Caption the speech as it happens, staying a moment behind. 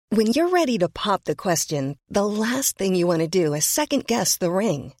When you're ready to pop the question, the last thing you want to do is second-guess the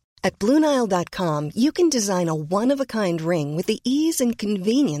ring. At BlueNile.com, you can design a one-of-a-kind ring with the ease and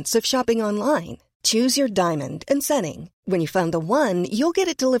convenience of shopping online. Choose your diamond and setting. When you find the one, you'll get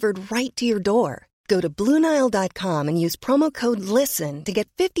it delivered right to your door. Go to BlueNile.com and use promo code LISTEN to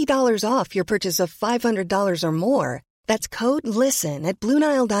get $50 off your purchase of $500 or more. That's code LISTEN at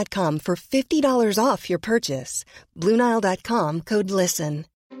BlueNile.com for $50 off your purchase. BlueNile.com, code LISTEN.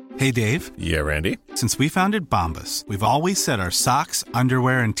 Hey, Dave. Yeah, Randy. Since we founded Bombas, we've always said our socks,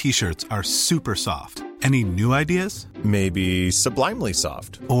 underwear, and T-shirts are super soft. Any new ideas? Maybe sublimely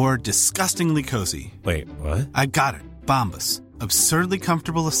soft. Or disgustingly cozy. Wait, what? I got it. Bombas. Absurdly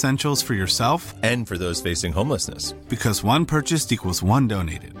comfortable essentials for yourself and for those facing homelessness. Because one purchased equals one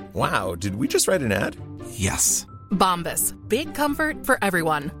donated. Wow, did we just write an ad? Yes. Bombas. Big comfort for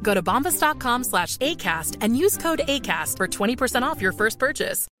everyone. Go to bombas.com/ACAST and use code ACAST for 20% off your first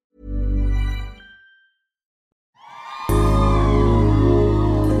purchase.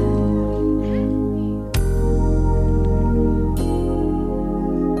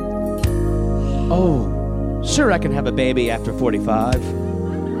 Oh, sure I can have a baby after 45.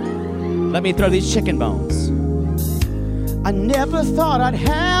 Let me throw these chicken bones. I never thought I'd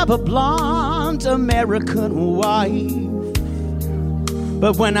have a blonde American wife.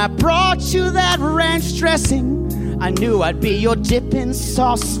 But when I brought you that ranch dressing, I knew I'd be your dipping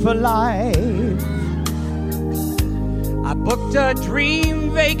sauce for life. I booked a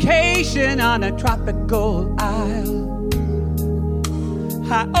dream vacation on a tropical isle.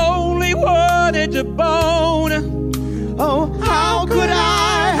 I only wanted to bone. Oh, how could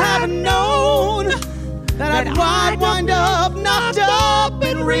I have known that I'd wind up knocked up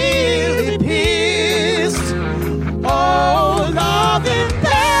and really pissed? Oh, love in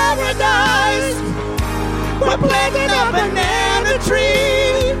paradise, we're planting a banana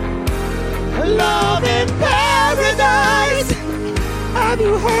tree. Love in paradise, have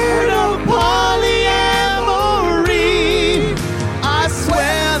you heard of polyamory? I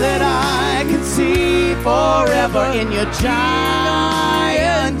swear that I can see forever in your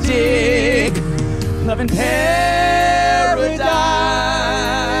giant dick. Love in paradise.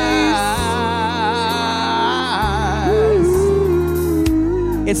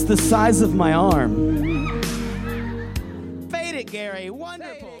 It's the size of my arm. Fade it, Gary.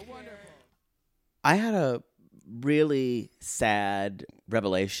 Wonderful, wonderful. I had a really sad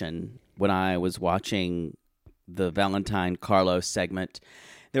revelation when I was watching the Valentine Carlos segment.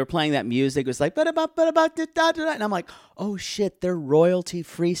 They were playing that music. It was like, and I'm like, oh shit, their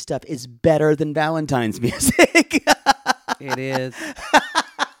royalty-free stuff is better than Valentine's music. It is.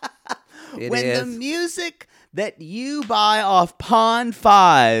 When the music that you buy off Pawn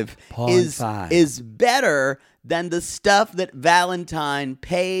 5 is better than the stuff that Valentine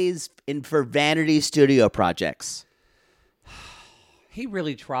pays for vanity studio projects. He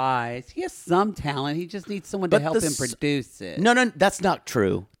really tries. He has some talent. He just needs someone to help him produce it. No, that's not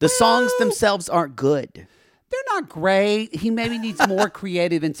true. The songs themselves aren't good. They're not great. He maybe needs more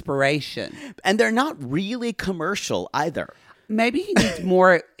creative inspiration. And they're not really commercial either. Maybe he needs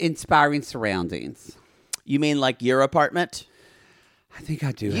more inspiring surroundings. You mean like your apartment? I think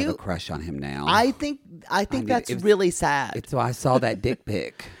I do have a crush on him now. I think that's really sad. So I saw that dick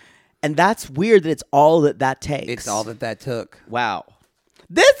pic. And that's weird that it's all that takes. It's all that took. Wow.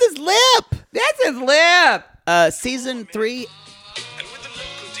 This is Lip! This is Lip! Season 3.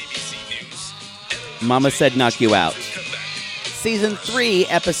 Mama said knock you out. Season 3,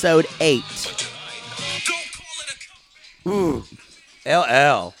 episode 8. Ooh.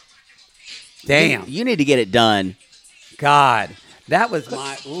 LL. Damn. You need to get it done. God. That was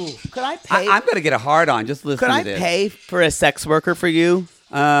my... Ooh. Could I pay... I'm going to get a hard on just listening to this. Could I pay for a sex worker for you?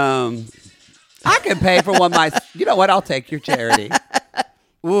 I can pay for one myself. You know what? I'll take your charity.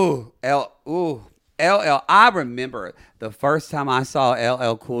 LL. I remember the first time I saw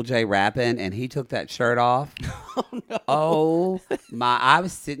LL Cool J rapping and he took that shirt off. Oh, no. Oh, my. I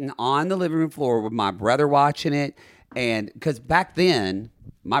was sitting on the living room floor with my brother watching it. And because back then,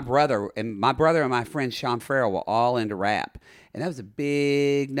 my brother and my friend Sean Farrell were all into rap. And that was a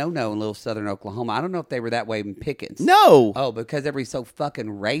big no-no in little southern Oklahoma. I don't know if they were that way in Pickens. No. Oh, because they were so fucking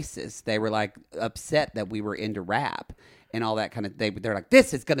racist. They were like upset that we were into rap and all that kind of thing. They're like,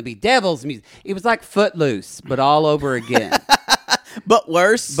 this is going to be devil's music. It was like Footloose, but all over again. But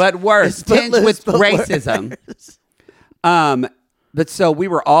worse. Tinged with racism. But so we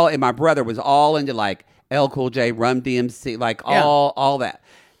were all, and my brother was all into like L Cool J, Rum DMC, like all that.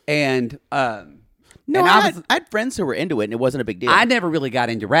 And, no, I had friends who were into it, and it wasn't a big deal. I never really got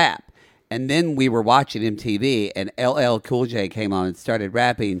into rap. And then we were watching MTV, and LL Cool J came on and started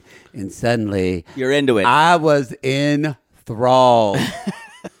rapping, and suddenly you're into it. I was enthralled.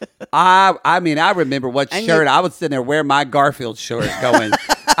 I mean, I remember what shirt I was sitting there wearing my Garfield shirt, going.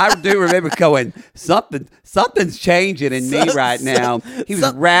 I do remember going, something's changing in me right now. He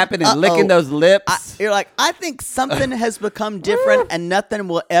was rapping and licking those lips. You're like, I think something has become different, and nothing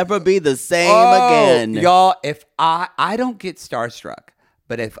will ever be the same again. Y'all, if I don't get starstruck.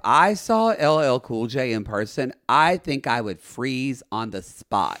 But if I saw LL Cool J in person, I think I would freeze on the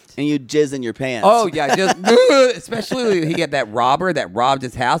spot. And you'd jizz in your pants. Oh, yeah. Just especially when he had that robber that robbed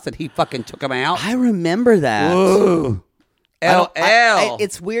his house and he fucking took him out. I remember that. Ooh. LL.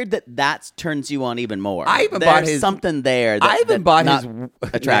 It's weird that turns you on even more. I even bought his something there. I even bought his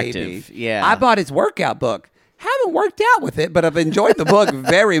attractive. Maybe. Yeah. I bought his workout book. Haven't worked out with it, but I've enjoyed the book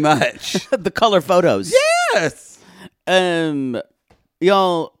very much. The color photos. Yes.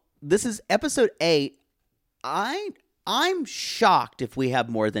 Y'all, this is episode 8. I'm shocked if we have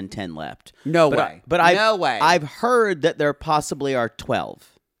more than 10 left. No way. No way. I've heard that there possibly are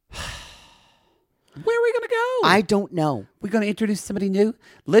 12. Where are we going to go? I don't know. We're going to introduce somebody new?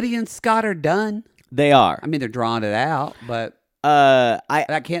 Lydia and Scott are done. They are. I mean, they're drawing it out, but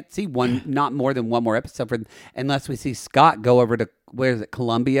I can't see not more than one more episode unless we see Scott go over to, where is it,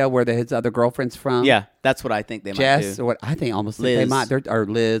 Columbia, where his other girlfriend's from. Yeah, that's what I think they might do. Jess, or what I think almost Liz. they might, or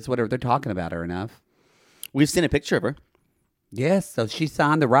Liz, whatever, they're talking about her enough. We've seen a picture of her. Yes, so she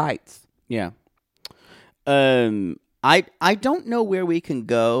signed the rights. Yeah. I don't know where we can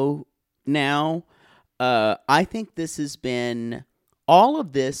go now. I think this has been, all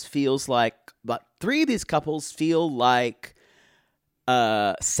of this feels like, about 3 of these couples feel like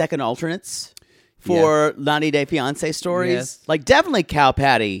second alternates for 90 Day Fiancé stories. Yes. Like, definitely Cow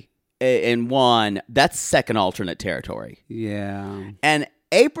Patty and Juan, that's second alternate territory. Yeah. And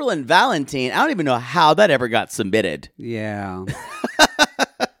April and Valentine, I don't even know how that ever got submitted. Yeah.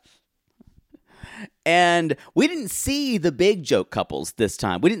 And we didn't see the big joke couples this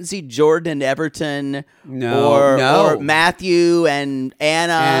time. We didn't see Jordan and Everton or Matthew and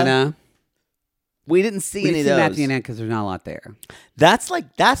Anna. We didn't see any of those. Matthew and Anna because there's not a lot there. That's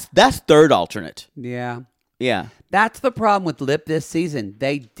third alternate. Yeah. Yeah. That's the problem with Lip this season.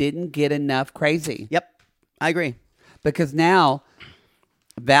 They didn't get enough crazy. Yep. I agree. Because now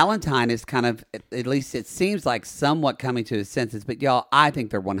Valentine is kind of, at least it seems like, somewhat coming to his senses. But y'all, I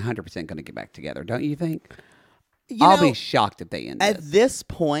think they're 100% going to get back together. Don't you think? I'll be shocked if they end at this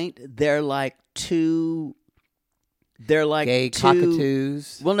point, they're like two gay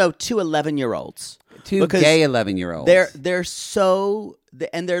cockatoos. Well, no, 2 11-year-olds. Two gay 11-year-olds. They're so,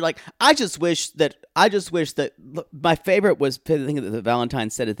 and they're like, I just wish that my favorite was the thing that Valentine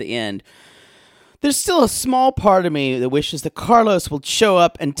said at the end. There's still a small part of me that wishes that Carlos will show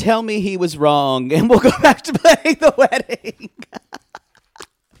up and tell me he was wrong, and we'll go back to playing the wedding.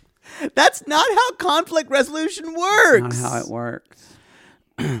 That's not how conflict resolution works. Not how it works.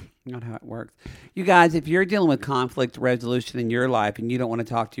 Not how it works. You guys, if you're dealing with conflict resolution in your life and you don't want to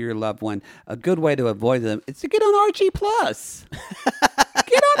talk to your loved one, a good way to avoid them is to get on RG Plus.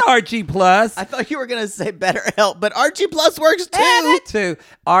 Get on RG Plus. I thought you were going to say BetterHelp, but RG Plus works too. That too.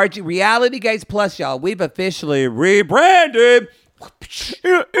 RG Reality Gaze Plus, y'all. We've officially rebranded. What's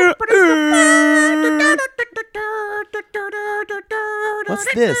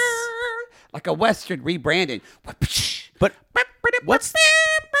this? Like a Western rebranding. But what's...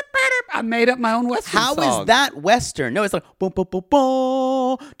 I made up my own Western How song. is that Western? No, it's like... It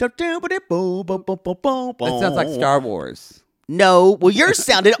sounds like Star Wars. No, well, yours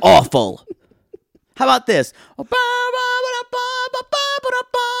sounded awful. How about this? I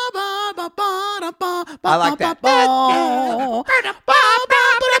like that.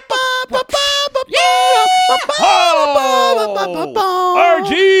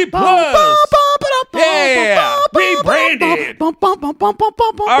 RG Plus. Yeah, rebranded. All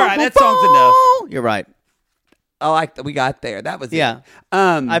right, that song's enough. You're right. I like that we got there. That was Yeah. it.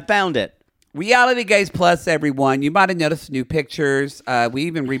 I found it. Reality Gaze Plus, everyone. You might have noticed new pictures. We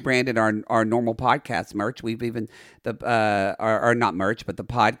even rebranded our normal podcast merch. We've even our not merch, but the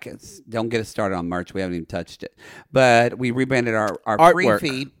podcast. Don't get us started on merch. We haven't even touched it. But we rebranded our free Artwork.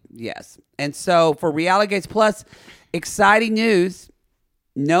 feed. Yes, and so for Reality Gaze Plus, exciting news.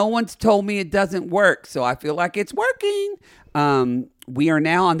 No one's told me it doesn't work, so I feel like it's working. We are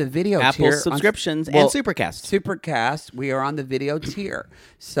now on the video Apple tier. subscriptions and Supercast. Supercast. We are on the video tier.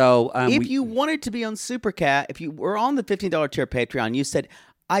 So if you wanted to be on Supercast, if you were on the $15 tier Patreon, you said,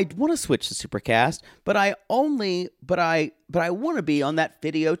 I want to switch to Supercast, but I want to be on that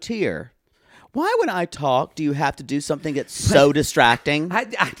video tier. Why, when I talk, do you have to do something that's so distracting? I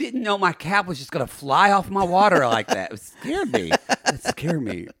didn't know my cap was just going to fly off my water like that. It scared me. It scared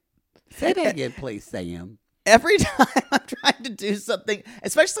me. Say that again, please, Sam. Every time I'm trying to do something,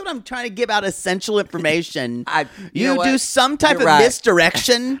 especially when I'm trying to give out essential information, you do some type of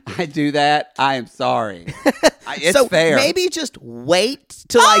misdirection. I do that. I am sorry. It's fair. Maybe just wait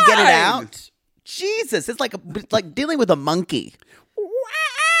till I get it out. Jesus, it's like dealing with a monkey.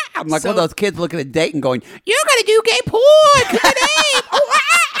 I'm like one of those kids looking at Dayton going, "You're gonna do gay porn, Dave.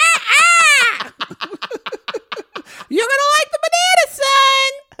 You're gonna like the banana,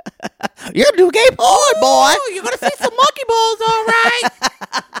 son. You're gonna do gay porn, boy. You're gonna see some monkey balls, all right."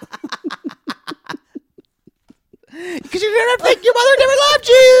 Because you're gonna think your mother never loved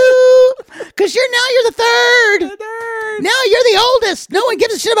you. Because you're the third. Now you're the oldest. No one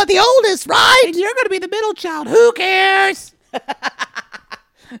gives a shit about the oldest, right? And you're gonna be the middle child. Who cares?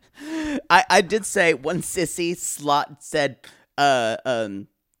 I did say one sissy said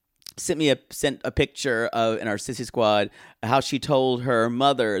sent a picture of in our sissy squad how she told her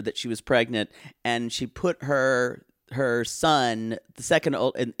mother that she was pregnant, and she put her son, the second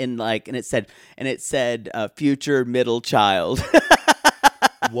old, in like, and it said future middle child.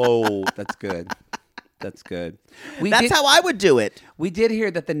 Whoa, that's good. That's good. That's how I would do it. We did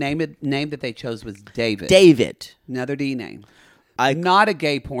hear that the name that they chose was David. David, another D name. Not a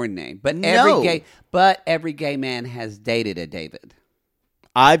gay porn name, but every gay man has dated a David.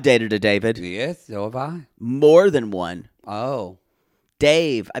 I've dated a David. Yes, so have I. More than one. Oh.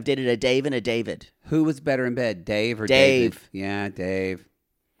 Dave. I've dated a Dave and a David. Who was better in bed, Dave or Dave? David? Yeah, Dave.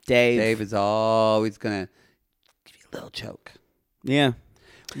 Dave is always going to give you a little choke. Yeah.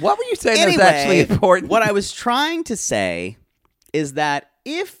 What were you saying that was actually important? What I was trying to say is that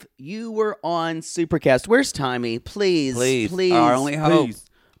if you were on Supercast, where's Tommy? Please. Our only hope.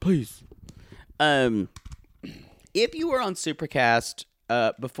 Please. If you were on Supercast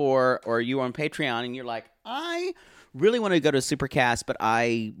before, or you were on Patreon, and you're like, I really want to go to Supercast, but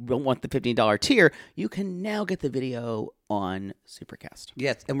I don't want the $15 tier, you can now get the video on Supercast.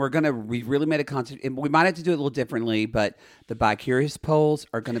 Yes, and we really made a concept. We might have to do it a little differently, but the bi-curious polls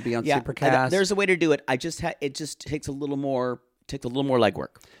are going to be on Supercast. There's a way to do it. It just takes a little more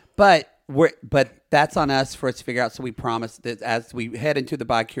legwork. But that's on us for us to figure out. So we promise that as we head into the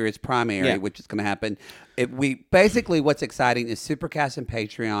bi-curious primary, which is going to happen, what's exciting is Supercast and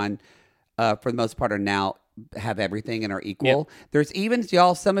Patreon, for the most part, are now have everything and are equal. Yep. There's even,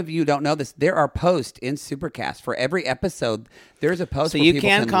 y'all, some of you don't know this, there are posts in Supercast for every episode. There's a post where people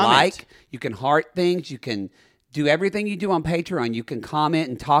can like, you can heart things, you can do everything you do on Patreon. You can comment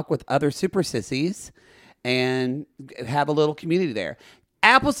and talk with other super sissies and have a little community there.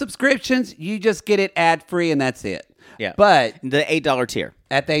 Apple subscriptions, you just get it ad-free and that's it. Yeah. But the $8 tier.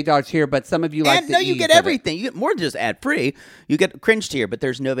 At the $8 tier, but some of you like the you get everything. You get more than just ad-free. You get cringe tier, but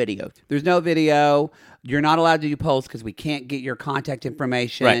there's no video. There's no video. You're not allowed to do polls because we can't get your contact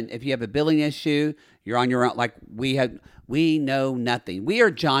information. Right. If you have a billing issue, you're on your own. Like we know nothing. We are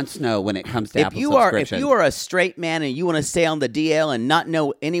Jon Snow when it comes to Apple subscription. If you are a straight man and you want to stay on the DL and not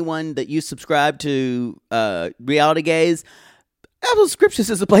know anyone that you subscribe to reality gaze, Apple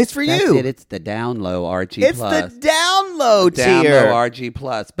subscriptions is the place for you. That's it. It's the down low RG+. It's the down low tier. Down low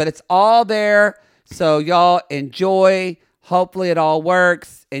RG+. But it's all there. So y'all enjoy. Hopefully it all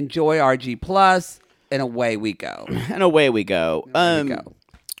works. Enjoy RG+. And away we go. And away we go. Mention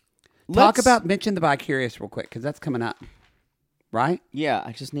the bi-curious real quick because that's coming up. Right? Yeah.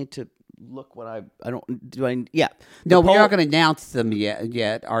 I just need to look what we're not going to announce them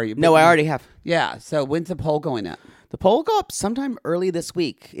yet, are you? No, I already have. Yeah. So when's the poll going up? The poll will go up sometime early this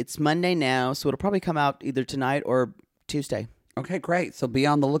week. It's Monday now, so it'll probably come out either tonight or Tuesday. Okay, great. So be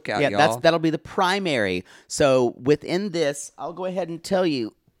on the lookout, y'all. That'll be the primary. So within this, I'll go ahead and tell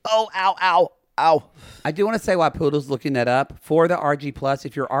you. Oh, ow. I do want to say while Poodle's looking that up, for the RG+,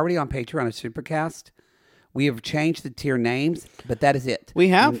 if you're already on Patreon or Supercast, we have changed the tier names, but that is it. We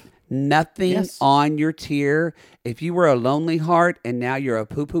have? Nothing on your tier. If you were a Lonely Heart and now you're a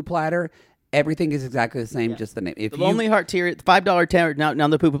Poo-Poo Platter, everything is exactly the same, just the name. If the Lonely Heart tier, the $5 tier, now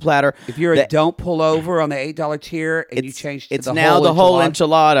the Poo-Poo Platter. If you're a Don't Pull Over on the $8 tier and you change to the whole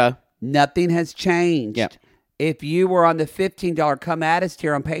enchilada. Nothing has changed. Yeah. If you were on the $15 Come At Us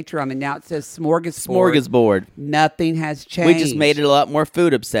tier on Patreon and now it says Smorgasbord. Nothing has changed. We just made it a lot more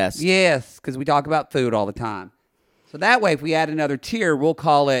food obsessed. Yes, because we talk about food all the time. So that way, if we add another tier, we'll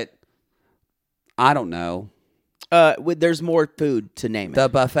call it, I don't know. There's more food to name it. The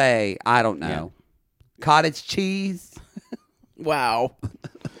buffet. I don't know. Yeah. Cottage cheese. Wow.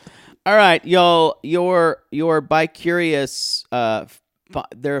 All right, y'all. Your bi-curious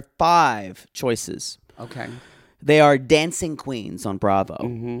there are 5 choices. Okay. They are Dancing Queens on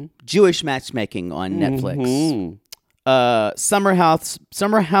Bravo, Jewish Matchmaking on Netflix, Summer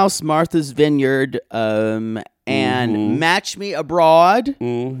House Martha's Vineyard, and Match Me Abroad,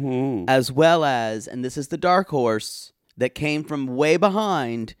 as well as, and this is the dark horse that came from way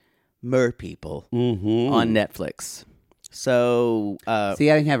behind, Mer People on Netflix. So, see,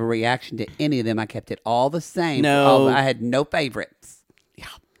 I didn't have a reaction to any of them. I kept it all the same. No. I had no favorites. Yeah,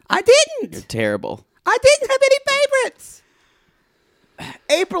 I didn't. You're terrible. I didn't have any favorites.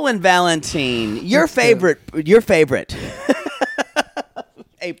 April and Valentine, your favorite.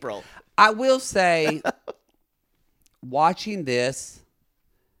 April. I will say, watching this,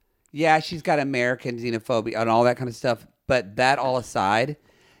 yeah, she's got American xenophobia and all that kind of stuff. But that all aside,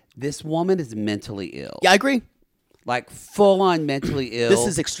 this woman is mentally ill. Yeah, I agree. Like full on mentally ill. This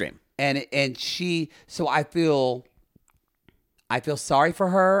is extreme. And she, so I feel sorry for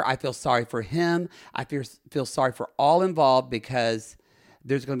her. I feel sorry for him. I feel sorry for all involved because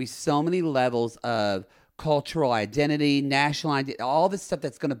there's going to be so many levels of cultural identity, national identity, all this stuff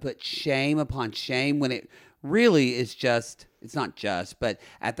that's going to put shame upon shame when it really is just, it's not just, but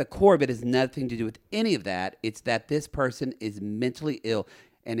at the core of it is nothing to do with any of that. It's that this person is mentally ill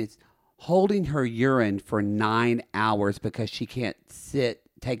and it's holding her urine for 9 hours because she can't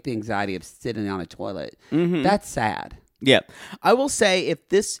take the anxiety of sitting on a toilet. That's sad. Yeah. I will say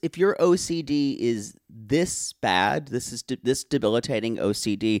if your OCD is this bad, this debilitating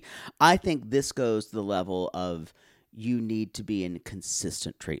OCD, I think this goes to the level of you need to be in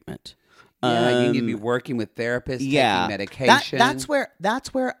consistent treatment. Yeah, you need to be working with therapists, taking medication. That's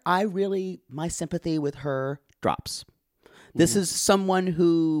where I really, my sympathy with her drops. This is someone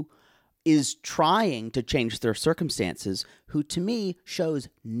who is trying to change their circumstances, who to me shows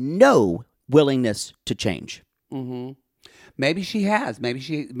no willingness to change. Maybe she has. Maybe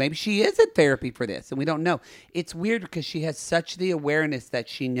she is in therapy for this, and we don't know. It's weird because she has such the awareness that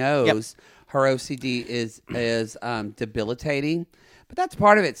she knows her OCD is debilitating. But that's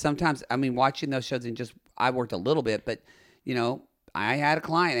part of it. Sometimes, I mean, watching those shows and I worked a little bit, but you know, I had a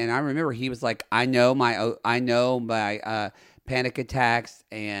client, and I remember he was like, I know my panic attacks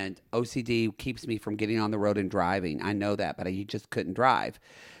and OCD keeps me from getting on the road and driving. I know that, but he just couldn't drive.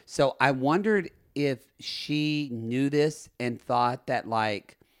 So I wondered if she knew this and thought that,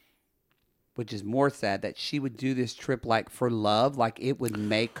 like, which is more sad, that she would do this trip like for love, like it would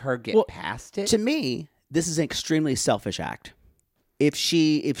make her get past it. To me, this is an extremely selfish act. If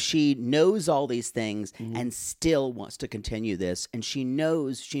she knows all these things and still wants to continue this, and she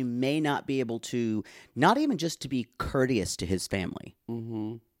knows she may not be able to, not even just to be courteous to his family,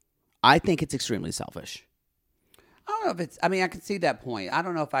 I think it's extremely selfish. I don't know if it's, I mean, I can see that point. I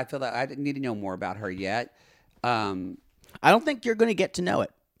don't know if I feel that I need to know more about her yet. I don't think you're going to get to know it.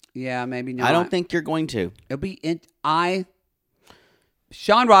 Yeah, maybe not. I don't think you're going to. It'll be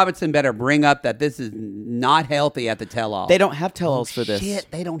Sean Robinson better bring up that this is not healthy at the tell-all. They don't have tell-alls for this.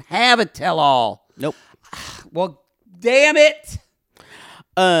 Shit, they don't have a tell-all. Nope. Well, damn it.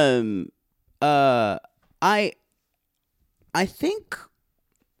 I think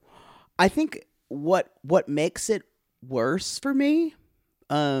what makes it worse for me,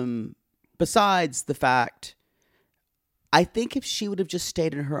 besides the fact, I think if she would have just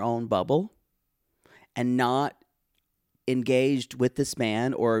stayed in her own bubble and not engaged with this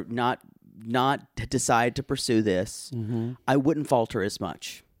man or not decide to pursue this, I wouldn't falter as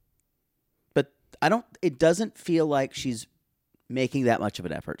much. But it doesn't feel like she's making that much of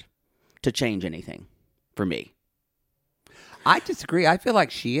an effort to change anything for me. I disagree. I feel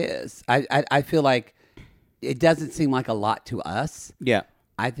like she is. I feel like it doesn't seem like a lot to us. Yeah.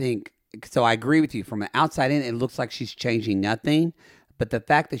 I think, so I agree with you. From the outside in, it looks like she's changing nothing. But the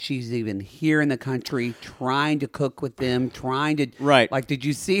fact that she's even here in the country, trying to cook with them, right. Like, did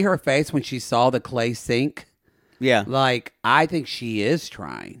you see her face when she saw the clay sink? Yeah. Like, I think she is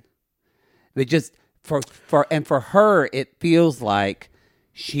trying. But just for her, it feels like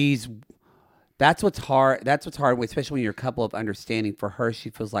that's what's hard. That's what's hard, especially when you're a couple of understanding. For her,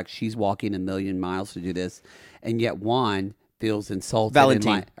 she feels like she's walking a million miles to do this. And yet Juan feels insulted.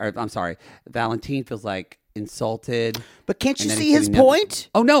 Valentine feels like insulted. But can't you see his point?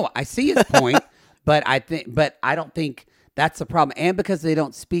 Oh no, I see his point, but I don't think that's the problem. And because they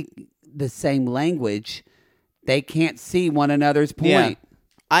don't speak the same language, they can't see one another's point.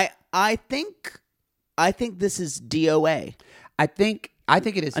 Yeah. I think this is DOA. I think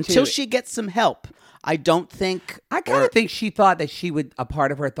it is until too. she gets some help. I don't think. I kind of think she thought that a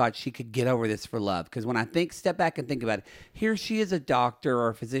part of her thought she could get over this for love. Because when I step back and think about it, here she is, a doctor or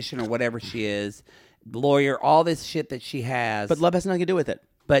a physician or whatever she is, lawyer, all this shit that she has. But love has nothing to do with it.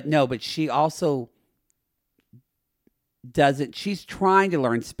 But she also doesn't. She's trying to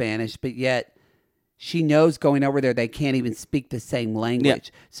learn Spanish, but yet she knows going over there they can't even speak the same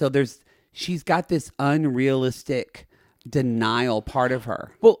language. Yeah. So she's got this unrealistic denial part of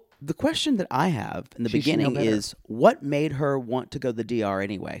her. Well, the question that I have in the beginning is, what made her want to go to the DR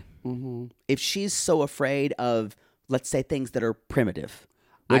anyway? Mm-hmm. If she's so afraid of, let's say, things that are primitive,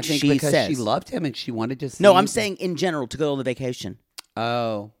 which I think because she loved him and she wanted to see. No, I'm saying in general to go on the vacation.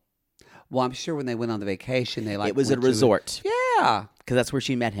 Oh. Well, I'm sure when they went on the vacation, it was a resort. Yeah. Because that's where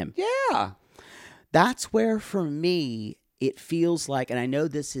she met him. Yeah. That's where, for me, it feels like, and I know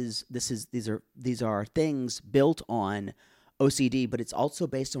these are things built on OCD, but it's also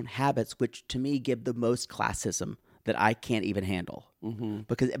based on habits, which to me give the most classism that I can't even handle. Mm-hmm.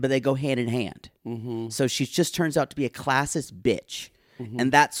 But they go hand in hand. Mm-hmm. So she just turns out to be a classist bitch. Mm-hmm.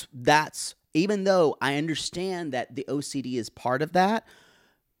 And that's even though I understand that the OCD is part of that,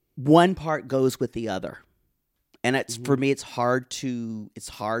 one part goes with the other. And it's for me, it's hard to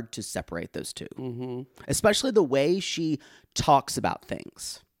separate those two, especially the way she talks about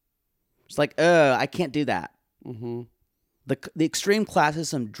things. It's like, I can't do that. Mm-hmm. The extreme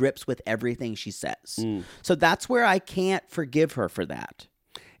classism drips with everything she says. So that's where I can't forgive her for that.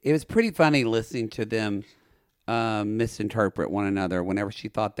 It was pretty funny listening to them misinterpret one another whenever she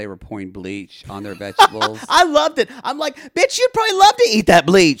thought they were pouring bleach on their vegetables. I loved it. I'm like, bitch, you'd probably love to eat that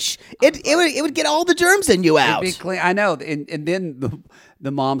bleach. It would get all the germs in you out. It'd be clean. I know. And then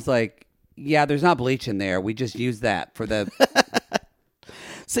the mom's like, yeah, there's not bleach in there. We just use that for the...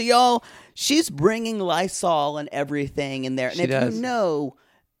 So y'all, she's bringing Lysol and everything in there. And if you know,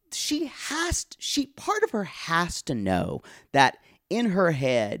 part of her has to know that in her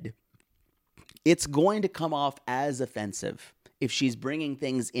head, it's going to come off as offensive if she's bringing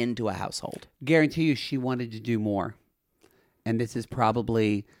things into a household. Guarantee you she wanted to do more. And this is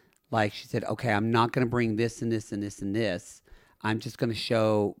probably like she said, okay, I'm not going to bring this and this and this and this. I'm just going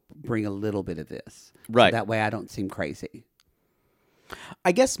to bring a little bit of this. Right. So that way I don't seem crazy.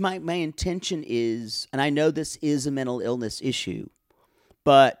 I guess my intention is, and I know this is a mental illness issue,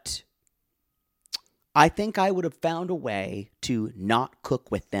 but I think I would have found a way to not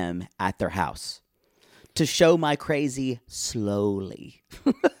cook with them at their house, to show my crazy slowly.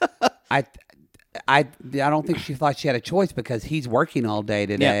 I don't think she thought she had a choice because he's working all day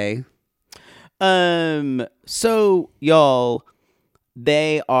today. Yeah. So y'all,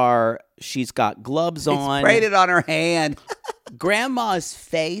 she's got gloves on. He sprayed it on her hand. Grandma's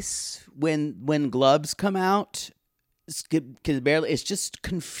face when gloves come out, it's just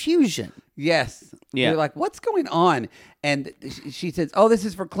confusion. Yes. Yeah. You're like, what's going on? And she says, oh, this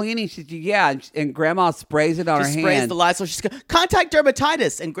is for cleaning. She says, yeah. And Grandma sprays it on her hand. She sprays the Lysol. She's got contact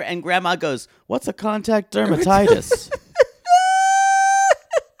dermatitis. And Grandma goes, what's a contact dermatitis?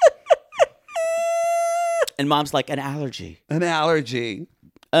 And Mom's like, an allergy. An allergy.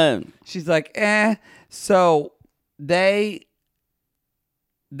 She's like, So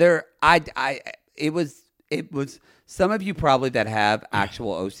it was some of you probably that have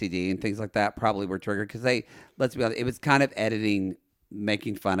actual OCD and things like that probably were triggered because let's be honest, it was kind of editing,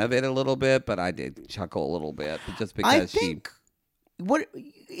 making fun of it a little bit, but I did chuckle a little bit just because I think what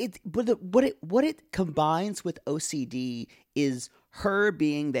it combines with OCD is her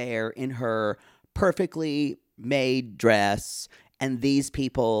being there in her perfectly made dress and these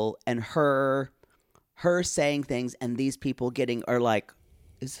people and her saying things and these people are like,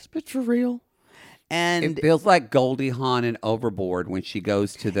 is this bitch for real? And it feels like Goldie Hawn and Overboard when she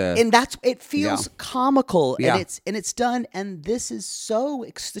goes to the... And it feels comical and it's done. And this is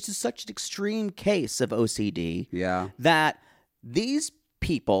such an extreme case of OCD that these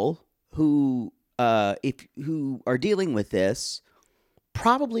people who are dealing with this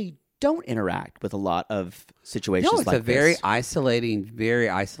probably don't interact with a lot of situations like this. No, it's a very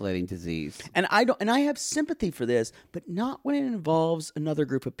isolating disease. And I have sympathy for this, but not when it involves another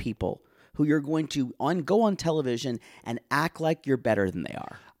group of people who you're going to go on television and act like you're better than they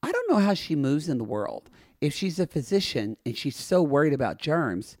are. I don't know how she moves in the world. If she's a physician and she's so worried about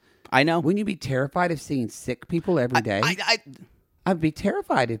germs, I know. Wouldn't you be terrified of seeing sick people every day? I'd be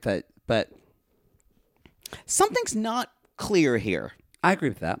terrified if it, but something's not clear here. I agree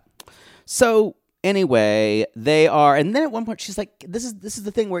with that. So anyway, they are, and then at one point she's like, "This is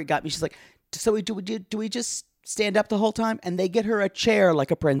the thing where it got me." She's like, "So do we just stand up the whole time?" And they get her a chair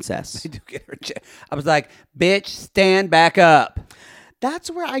like a princess. They do get her a chair. I was like, "Bitch, stand back up."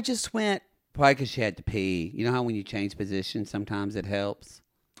 That's where I just went. Probably because she had to pee. You know how when you change positions, sometimes it helps.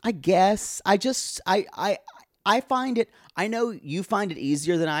 I guess. I know you find it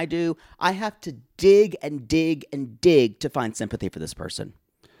easier than I do. I have to dig and dig and dig to find sympathy for this person.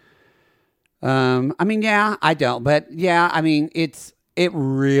 I mean, yeah, I don't, but yeah, I mean, it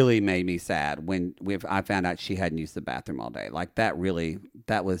really made me sad when I found out she hadn't used the bathroom all day. Like that's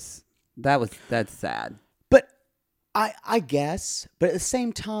sad. But I guess, but at the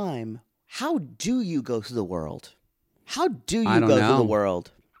same time, how do you go through the world? How do you go through the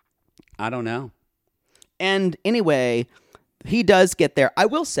world? I don't know. And anyway, he does get there. I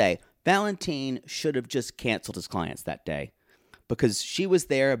will say, Valentine should have just canceled his clients that day because she was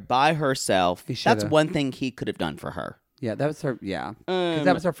there by herself. That's one thing he could have done for her. Yeah, that was her. Yeah, because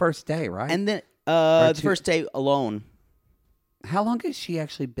that was her first day, right? And then the first day alone. How long has she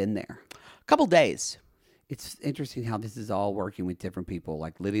actually been there? A couple days. It's interesting how this is all working with different people.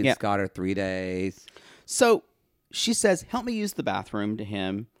 Like Lydia and Scott are 3 days. So she says, help me use the bathroom to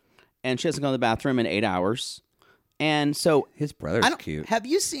him. And she hasn't gone to the bathroom in 8 hours. And so his brother's cute. Have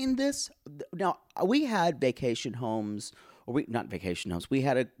you seen this? Now, we had vacation homes, not vacation homes. We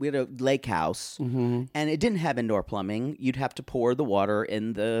had a lake house, and it didn't have indoor plumbing. You'd have to pour the water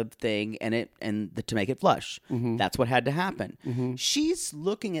in the thing to make it flush. That's what had to happen. She's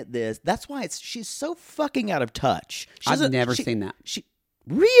looking at this. That's why she's so fucking out of touch. I've never seen that.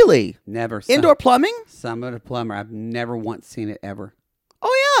 Really? Never. Indoor plumbing? Some of the plumber. I've never once seen it ever.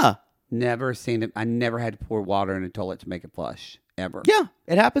 Oh, yeah. Never seen it. I never had to pour water in a toilet to make it flush, ever. Yeah,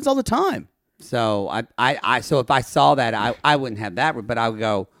 it happens all the time. So so if I saw that, I wouldn't have that, but I would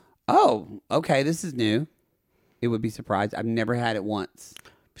go, oh, okay, this is new. It would be surprised. I've never had it once.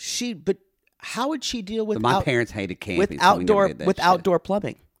 But how would she deal with? My parents hated camping with outdoor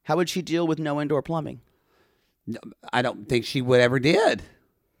plumbing. How would she deal with no indoor plumbing? No, I don't think she would ever did.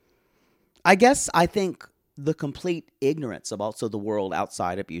 I think the complete ignorance of also the world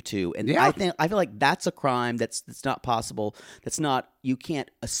outside of you too, and I feel like that's a crime that's not possible. You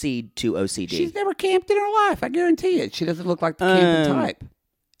can't accede to OCD. She's never camped in her life. I guarantee it. She doesn't look like the camping type.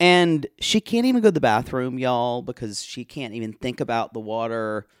 And she can't even go to the bathroom, y'all, because she can't even think about the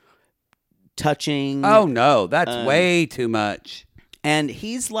water touching. Oh no, that's way too much. And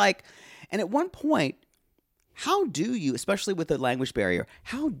he's like, and at one point, how do you, especially with the language barrier,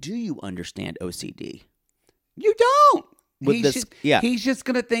 how do you understand OCD? You don't. He's just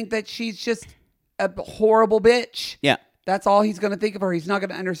going to think that she's just a horrible bitch. Yeah. That's all he's going to think of her. He's not going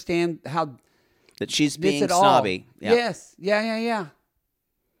to understand how... That she's being snobby. Yeah. Yes. Yeah.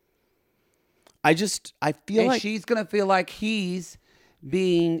 I feel like... she's going to feel like he's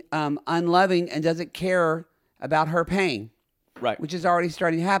being unloving and doesn't care about her pain. Right. Which is already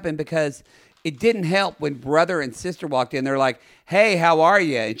starting to happen because... It didn't help when brother and sister walked in. They're like, hey, how are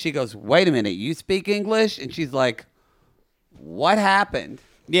you? And she goes, wait a minute, you speak English? And she's like, what happened?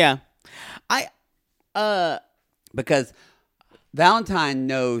 Yeah. Because Valentine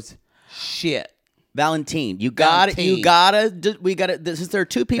knows shit. Valentine. We got it. There are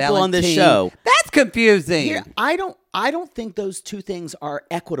two people Valentine. On this show. That's confusing. Here, I don't think those two things are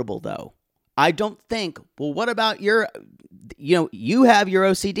equitable, though. I don't think, well, what about you have your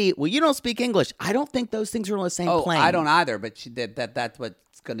OCD. Well, you don't speak English. I don't think those things are on the same plane. I don't either, but that's what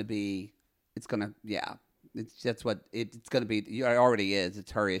it's going to be. It's going to, yeah. That's what it's going to be. It already is.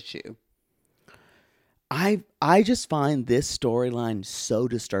 It's her issue. I just find this storyline so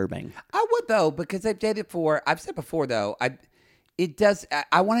disturbing. I would, though, because I've dated I've said before, though, I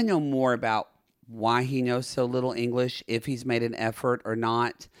want to know more about why he knows so little English, if he's made an effort or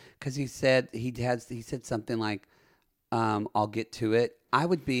not. Because he said something like, I'll get to it. I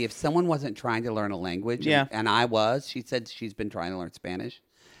would be, if someone wasn't trying to learn a language, and I was, she said she's been trying to learn Spanish.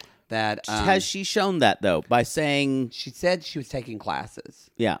 That has she shown that, though, by saying... She said she was taking classes.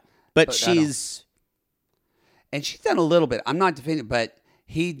 Yeah, but she's... And she's done a little bit. I'm not defending, but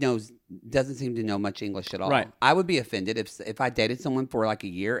he doesn't seem to know much English at all. Right. I would be offended if I dated someone for like a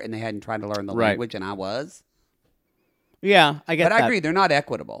year and they hadn't tried to learn the language and I was. Yeah, I get that. But I agree, they're not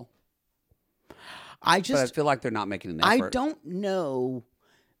equitable. But I feel like they're not making an effort. I don't know,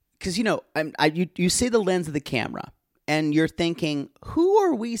 because you see the lens of the camera, and you're thinking, who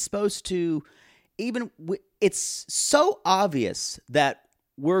are we supposed to even? It's so obvious that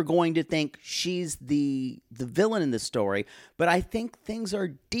we're going to think she's the villain in this story, but I think things are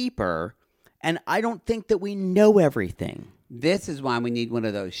deeper, and I don't think that we know everything. This is why we need one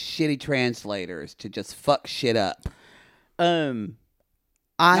of those shitty translators to just fuck shit up.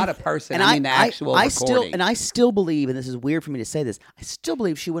 Not a person. I mean the actual recording. I still believe, and this is weird for me to say this, I still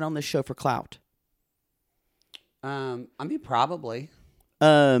believe she went on this show for clout. I mean, probably.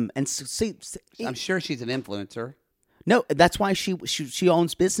 And see, I'm sure she's an influencer. No, that's why she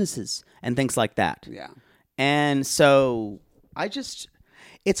owns businesses and things like that. Yeah. And so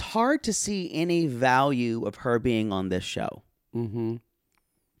it's hard to see any value of her being on this show. Mm-hmm.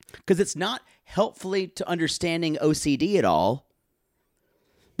 Because it's not helpfully to understanding OCD at all.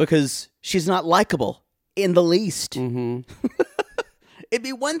 Because she's not likable in the least. Mm-hmm. It'd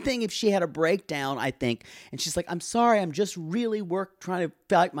be one thing if she had a breakdown, I think, and she's like, I'm sorry, I'm just really trying to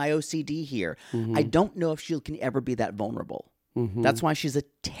fight my OCD here. Mm-hmm. I don't know if she can ever be that vulnerable. Mm-hmm. That's why she's a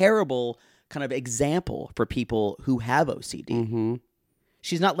terrible kind of example for people who have OCD. Mm-hmm.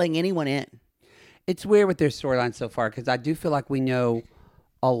 She's not letting anyone in. It's weird with their storyline so far because I do feel like we know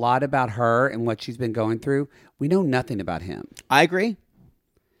a lot about her and what she's been going through. We know nothing about him. I agree.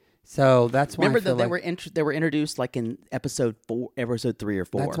 So that's why Remember I feel that they were introduced like in episode 3 or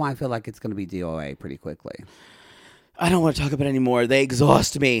 4. That's why I feel like it's going to be DOA pretty quickly. I don't want to talk about it anymore. They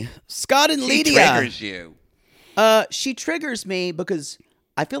exhaust me. Scott and Lydia. She triggers you. She triggers me because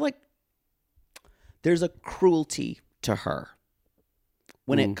I feel like there's a cruelty to her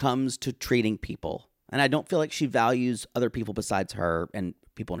when it comes to treating people. And I don't feel like she values other people besides her and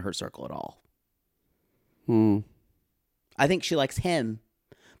people in her circle at all. I think she likes him,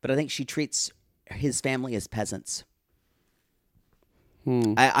 but I think she treats his family as peasants.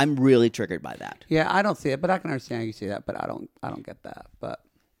 I'm really triggered by that. Yeah, I don't see it, but I can understand how you see that, but I don't get that. But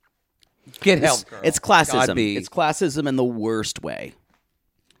get help, girl. It's classism. It's classism in the worst way.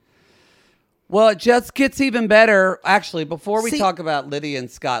 Well, it just gets even better. Actually, before we talk about Lydia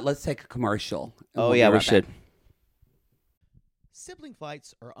and Scott, let's take a commercial. Oh, yeah, we should. Sibling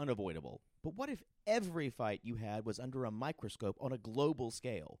fights are unavoidable, but what if every fight you had was under a microscope on a global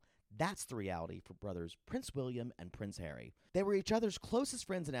scale? That's the reality for brothers Prince William and Prince Harry. They were each other's closest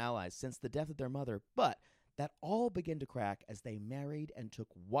friends and allies since the death of their mother, but that all began to crack as they married and took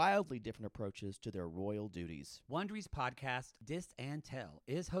wildly different approaches to their royal duties. Wondery's podcast, Dis and Tell,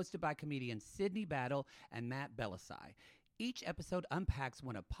 is hosted by comedians Sydney Battle and Matt Belisai. Each episode unpacks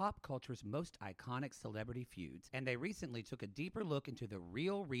one of pop culture's most iconic celebrity feuds, and they recently took a deeper look into the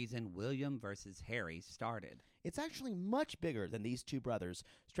real reason William versus Harry started. It's actually much bigger than these two brothers,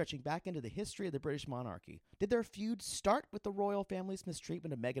 stretching back into the history of the British monarchy. Did their feud start with the royal family's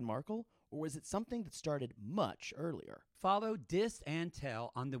mistreatment of Meghan Markle, or was it something that started much earlier? Follow Dis and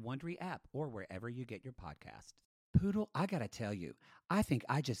Tell on the Wondery app or wherever you get your podcasts. Poodle, I gotta tell you, I think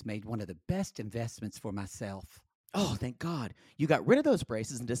I just made one of the best investments for myself. Oh, thank God. You got rid of those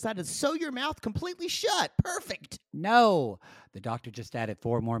braces and decided to sew your mouth completely shut. Perfect. No, the doctor just added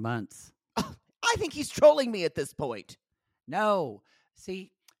 4 more months. Oh, I think he's trolling me at this point. No.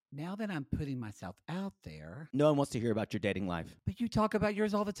 See, now that I'm putting myself out there. No one wants to hear about your dating life. But you talk about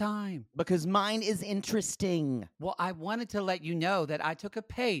yours all the time. Because mine is interesting. Well, I wanted to let you know that I took a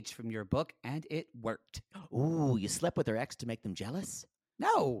page from your book and it worked. Ooh, you slept with their ex to make them jealous?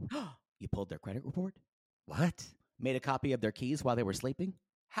 No. You pulled their credit report? What? Made a copy of their keys while they were sleeping?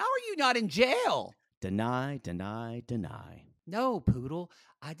 How are you not in jail? Deny, deny, deny. No, Poodle.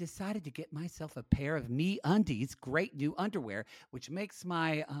 I decided to get myself a pair of MeUndies great new underwear, which makes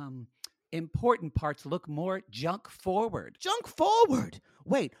my important parts look more junk forward. Junk forward?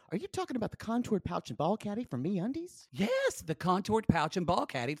 Wait, are you talking about the contoured pouch and ball caddy from MeUndies? Yes, the contoured pouch and ball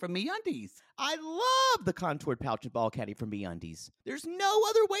caddy from MeUndies. I love the contoured pouch and ball caddy from MeUndies. There's no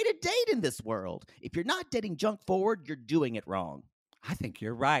other way to date in this world. If you're not dating junk forward, you're doing it wrong. I think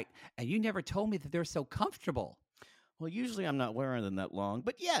you're right. And you never told me that they're so comfortable. Well, usually I'm not wearing them that long.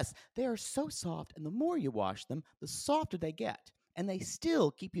 But yes, they are so soft, and the more you wash them, the softer they get. And they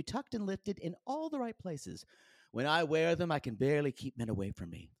still keep you tucked and lifted in all the right places. When I wear them, I can barely keep men away from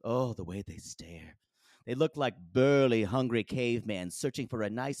me. Oh, the way they stare. They look like burly, hungry cavemen searching for a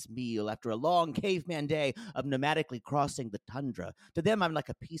nice meal after a long caveman day of nomadically crossing the tundra. To them, I'm like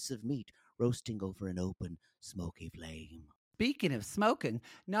a piece of meat roasting over an open, smoky flame. Speaking of smoking,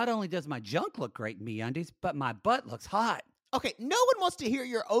 not only does my junk look great in MeUndies, but my butt looks hot. Okay, no one wants to hear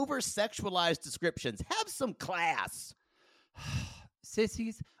your over-sexualized descriptions. Have some class.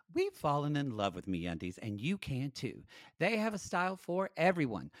 Sissies, we've fallen in love with MeUndies, and you can too. They have a style for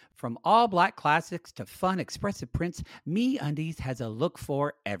everyone. From all black classics to fun, expressive prints, MeUndies has a look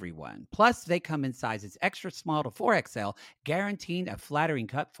for everyone. Plus, they come in sizes extra small to 4XL, guaranteeing a flattering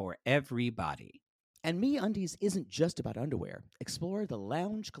cut for everybody. And MeUndies isn't just about underwear. Explore the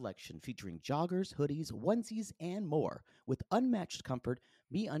Lounge collection featuring joggers, hoodies, onesies, and more. With unmatched comfort,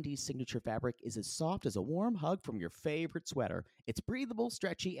 MeUndies' signature fabric is as soft as a warm hug from your favorite sweater. It's breathable,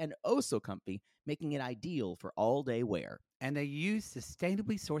 stretchy, and oh so comfy, making it ideal for all-day wear. And they use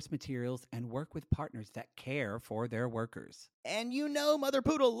sustainably sourced materials and work with partners that care for their workers. And you know Mother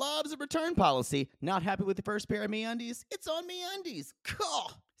Poodle loves a return policy. Not happy with the first pair of MeUndies? It's on MeUndies.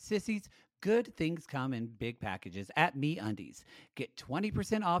 Cool. Sissies, Good things come in big packages at MeUndies. Get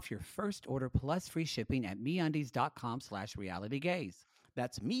 20% off your first order plus free shipping at MeUndies.com/realitygaze.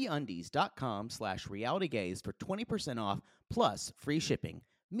 That's MeUndies.com/realitygaze for 20% off plus free shipping.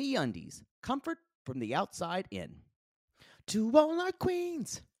 MeUndies, comfort from the outside in. To all our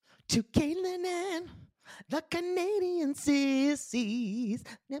queens, to Caitlin and the Canadian sissies.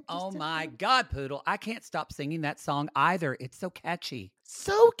 Oh my God, Poodle. I can't stop singing that song either. It's so catchy.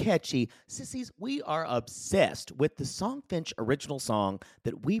 So catchy. Sissies, we are obsessed with the Songfinch original song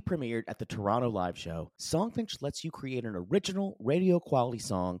that we premiered at the Toronto Live Show. Songfinch lets you create an original radio quality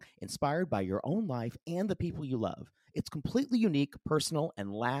song inspired by your own life and the people you love. It's completely unique, personal, and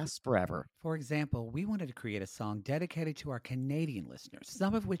lasts forever. For example, we wanted to create a song dedicated to our Canadian listeners,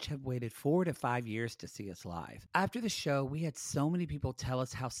 some of which have waited 4 to 5 years to see us live. After the show, we had so many people tell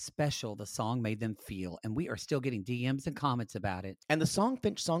us how special the song made them feel, and we are still getting DMs and comments about it. And the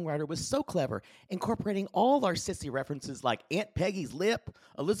Songfinch songwriter was so clever, incorporating all our sissy references like Aunt Peggy's Lip,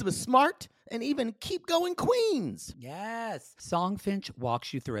 Elizabeth Smart, and even Keep Going Queens. Yes. Songfinch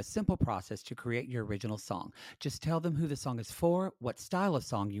walks you through a simple process to create your original song. Just tell them who the song is for, what style of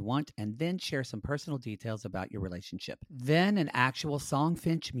song you want, and then share some personal details about your relationship. Then an actual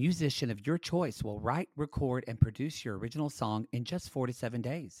Songfinch musician of your choice will write, record, and produce your original song in just 4 to 7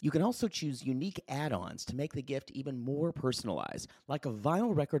 days. You can also choose unique add-ons to make the gift even more personalized, like a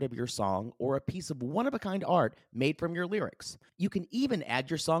vinyl record of your song or a piece of one-of-a-kind art made from your lyrics. You can even add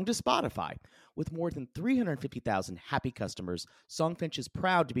your song to Spotify. With more than 350,000 happy customers, Songfinch is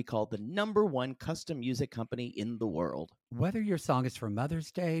proud to be called the #1 custom music company in the world. Whether your song is for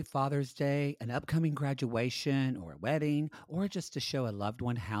Mother's Day, Father's Day, an upcoming graduation, or a wedding, or just to show a loved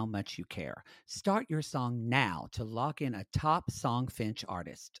one how much you care, start your song now to lock in a top Songfinch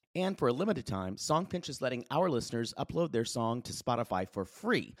artist. And for a limited time, Songfinch is letting our listeners upload their song to Spotify for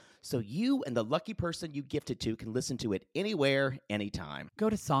free, so you and the lucky person you gift it to can listen to it anywhere, anytime. Go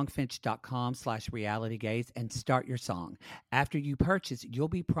to songfinch.com/realitygaze and start your song. After you purchase, you'll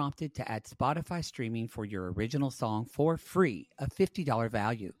be prompted to add Spotify streaming for your original song for free, a $50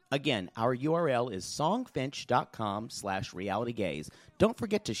 value. Again, our URL is songfinch.com/realitygaze. Don't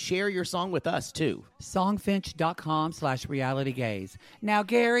forget to share your song with us, too. Songfinch.com/realitygaze. Now,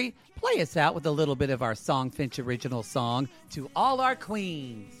 Gary, play us out with a little bit of our Songfinch original song, To All Our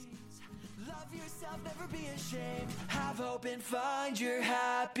Queens. Love yourself, never be ashamed. Have hope and find your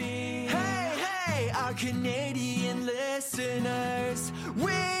happy. Hey, hey, our Canadian listeners.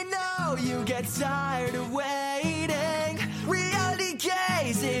 We know you get tired of waiting. Reality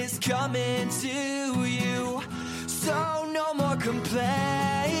Gaze is coming to you. So no more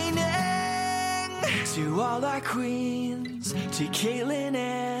complaining. To all our queens, to Caitlin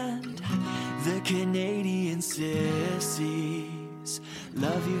and the Canadian sissies.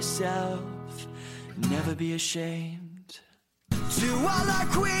 Love yourself, never be ashamed. To all our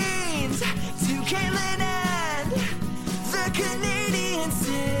queens, to Caitlin and the Canadian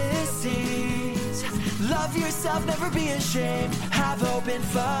sissies. Love yourself, never be ashamed. Have hope and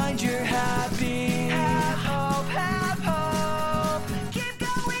find your happy. Have hope, have hope. Keep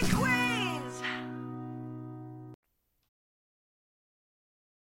going, queens.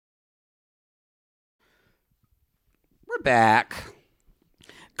 We're back.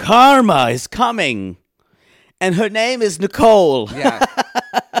 Karma is coming, and her name is Nicole. Yeah.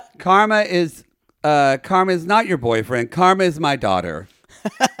 Karma is not your boyfriend. Karma is my daughter.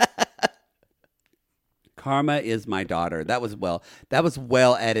 Karma is my daughter. That was well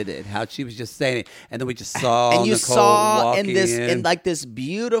edited. How she was just saying it, and then we just saw and you Nicole saw walking in like this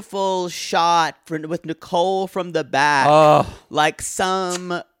beautiful shot with Nicole from the back, like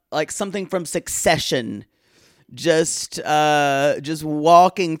something from Succession, just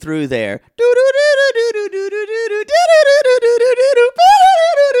walking through there.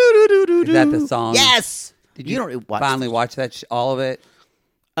 Is that the song? Yes. Did you finally watch that? All of it?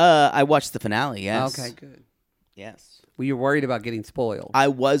 I watched the finale. Yes. Okay, good. Yes. Well, you're worried about getting spoiled. I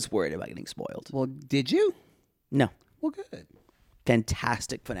was worried about getting spoiled. Well, did you? No. Well, good.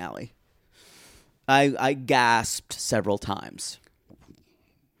 Fantastic finale. I gasped several times.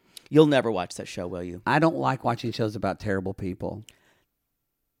 You'll never watch that show, will you? I don't like watching shows about terrible people.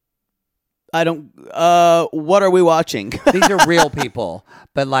 I don't. What are we watching? These are real people,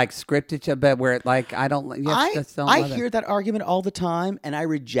 but like scripted. But where like I don't. Yes, I hear that argument all the time, and I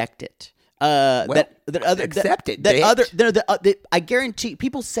reject it. Accept it. I guarantee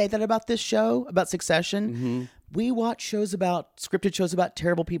people say that about this show, about Succession. Mm-hmm. We watch scripted shows about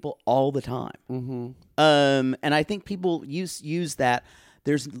terrible people all the time. Mm-hmm. And I think people use that.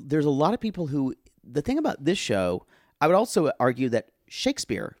 There's a lot of people who. The thing about this show, I would also argue that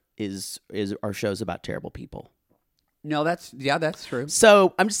Shakespeare are shows about terrible people. No, that's true.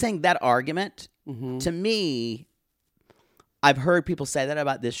 So I'm just saying that argument, Mm-hmm. to me, I've heard people say that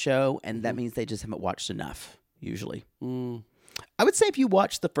about this show, and that means they just haven't watched enough, usually. I would say if you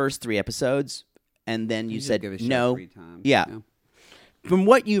watch the first 3 episodes, and then you just said give a show no. 3 times. Yeah. From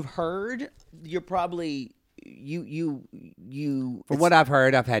what you've heard, you're probably... From what I've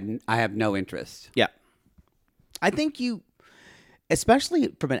heard, I have no interest. Yeah. I think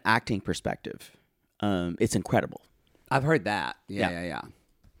especially from an acting perspective, it's incredible. I've heard that. Yeah.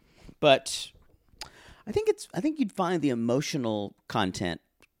 But I think you'd find the emotional content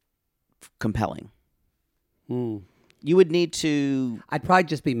compelling. You would need to... I'd probably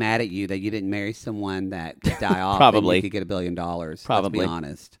just be mad at you that you didn't marry someone that could die off. Probably. And you could get $1 billion. Probably. Let's be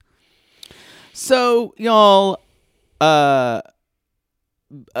honest. So, y'all,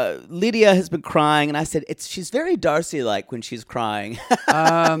 Lydia has been crying, and I said, she's very Darcy-like when she's crying.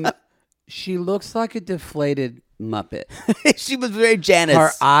 She looks like a deflated Muppet. She was very Janice.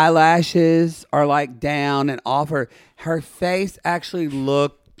 Her eyelashes are like down and off her face actually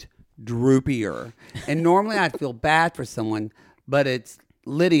looked droopier. And normally I'd feel bad for someone, but it's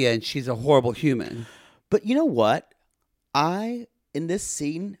Lydia and she's a horrible human. But you know what? In this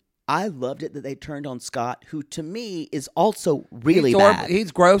scene, I loved it that they turned on Scott, who to me is also really bad.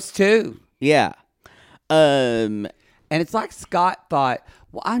 He's gross too. Yeah. And it's like Scott thought,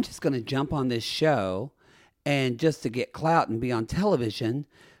 well, I'm just going to jump on this show and just to get clout and be on television.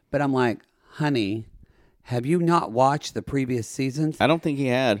 But I'm like, honey, have you not watched the previous seasons? I don't think he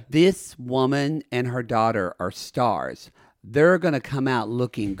had. This woman and her daughter are stars. They're going to come out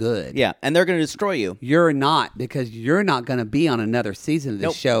looking good. Yeah, and they're going to destroy you. You're not, because you're not going to be on another season of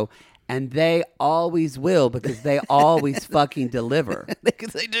this show. And they always will, because they always fucking deliver.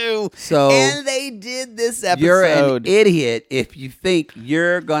 Because they do. So, and they did this episode. You're an idiot if you think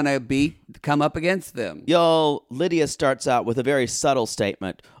you're going to come up against them. Y'all, Lydia starts out with a very subtle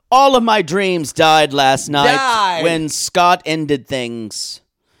statement. All of my dreams died last night when Scott ended things.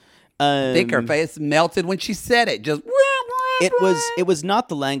 I think her face melted when she said it. Just it was not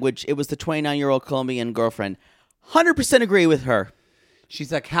the language. It was the 29-year-old Colombian girlfriend. 100% agree with her.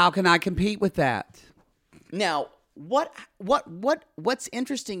 She's like, how can I compete with that? Now, what's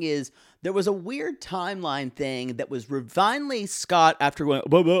interesting is there was a weird timeline thing that was finally Scott after going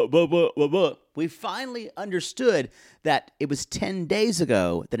blah, blah, blah, blah, blah, blah. We finally understood that it was 10 days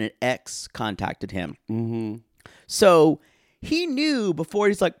ago that an ex contacted him. Mm-hmm. So he knew before.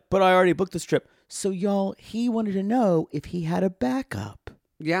 He's like, but I already booked this trip. So y'all, he wanted to know if he had a backup.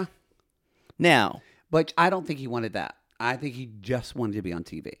 Yeah. Now, but I don't think he wanted that. I think he just wanted to be on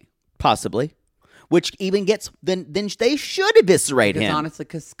TV. Possibly. Which even gets, then they should eviscerate him. Honestly,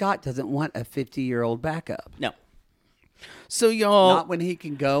 because Scott doesn't want a 50-year-old backup. No. So y'all. Not when he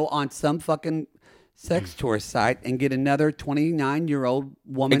can go on some fucking sex tour site and get another 29-year-old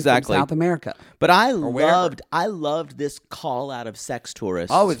woman from South America. But I loved this call out of sex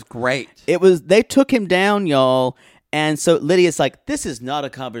tourists. Oh, it's great. They took him down, y'all. And so Lydia's like, this is not a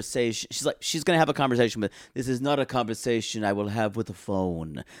conversation. She's like, she's going to have a conversation, but this is not a conversation I will have with a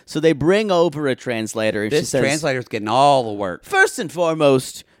phone. So they bring over a translator. And this she says, translator's getting all the work. First and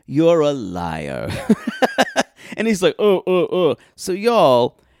foremost, you're a liar. And he's like, oh. So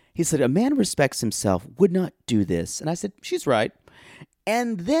y'all, he said, a man respects himself would not do this. And I said, she's right.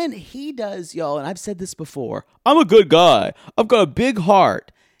 And then he does, y'all, and I've said this before, I'm a good guy. I've got a big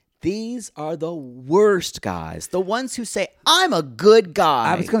heart. These are the worst guys. The ones who say, I'm a good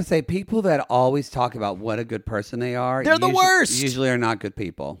guy. I was going to say, people that always talk about what a good person they are. They're the worst. Usually are not good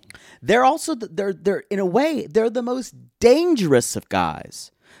people. They're also, they're in a way, they're the most dangerous of guys.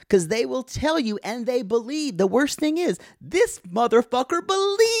 Because they will tell you and they believe. The worst thing is, this motherfucker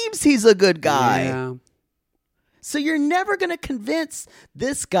believes he's a good guy. Yeah. So you're never going to convince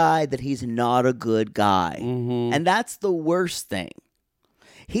this guy that he's not a good guy. Mm-hmm. And that's the worst thing.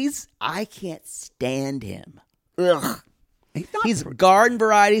 I can't stand him. Ugh. He's garden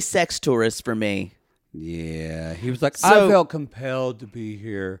variety sex tourist for me. Yeah. He was like, I felt compelled to be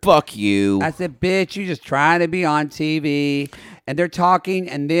here. Fuck you. I said, bitch, you just trying to be on TV. And they're talking,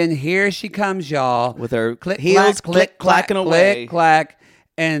 and then here she comes, y'all. With her heels clacking away. Click, clack.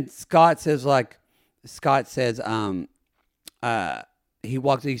 And Scott says,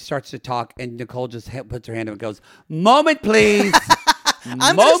 he starts to talk, and Nicole just puts her hand up and goes, moment, please. Please.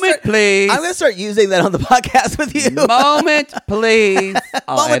 I'm going to start using that on the podcast with you. Moment, please.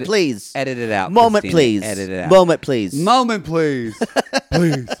 Moment, please. Edit it out. Moment, Christina. please. Edit it out. Moment, please. Moment, please.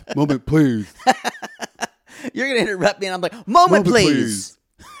 Please. Moment, please. You're going to interrupt me, and I'm like, moment, please.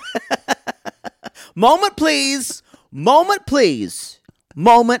 Moment, please. Moment, please.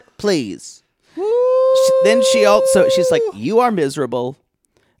 moment, please. Then she's like, you are miserable.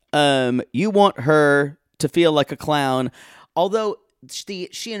 You want her to feel like a clown. Although she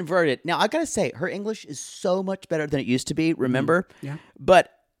inverted. Now, I got to say, her English is so much better than it used to be, remember? Yeah.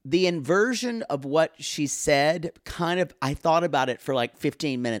 But the inversion of what she said, I thought about it for like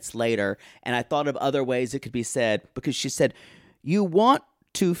 15 minutes later, and I thought of other ways it could be said, because she said, you want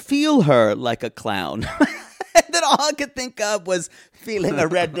to feel her like a clown. And then all I could think of was feeling a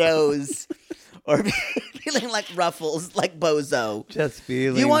red nose. Or feeling like Ruffles, like Bozo. Just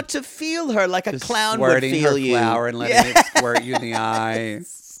feeling. You want to feel her like a clown would squirting feel her you. flower and letting it squirt you in the eye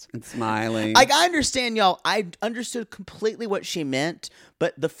and smiling. I understand, y'all. I understood completely what she meant,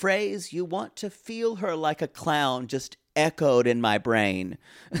 but the phrase, you want to feel her like a clown, just echoed in my brain.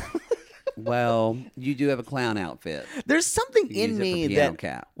 Well, you do have a clown outfit. There's something You in use it me for piano that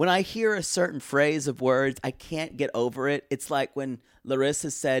cap. when I hear a certain phrase of words, I can't get over it. It's like when Larissa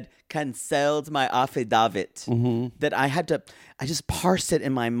said, cancelled my affidavit. Mm-hmm. That I just parse it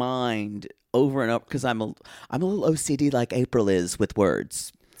in my mind over and over because I'm a little OCD like April is with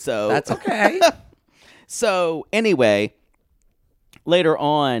words. So That's okay. So anyway, later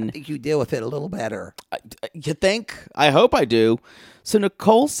on, I think you deal with it a little better. you think? I hope I do. So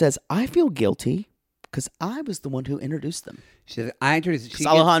Nicole says, I feel guilty because I was the one who introduced them. She says, I introduced. It's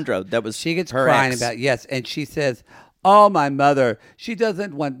Alejandro. That was She gets her crying ex. about yes, and she says, "Oh, my mother. She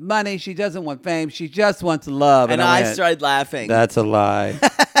doesn't want money. She doesn't want fame. She just wants love." And I started laughing. That's a lie.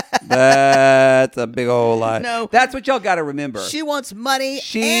 That's a big old lie. No. That's what y'all got to remember. She wants money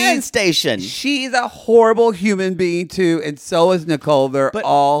and station. She's a horrible human being too, and so is Nicole. They're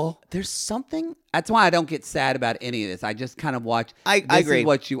all. There's something. That's why I don't get sad about any of this. I just kind of watch. I this agree. Is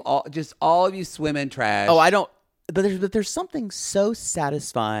what you all of you swim in trash. Oh, I don't. But there's something so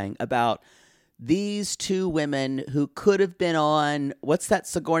satisfying about these two women who could have been on, what's that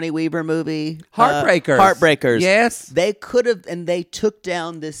Sigourney Weaver movie? Heartbreakers. Heartbreakers. Yes. They could have, and they took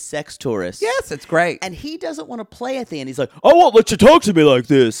down this sex tourist. Yes, it's great. And he doesn't want to play at the end. He's like, I won't let you talk to me like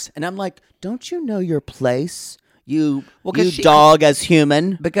this. And I'm like, don't you know your place? You dog as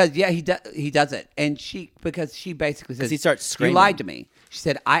human. Because he doesn't, and because she basically says he starts screaming. You lied to me. She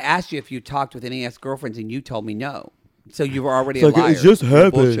said, I asked you if you talked with any ex-girlfriends, and you told me no. So you were already a liar. It just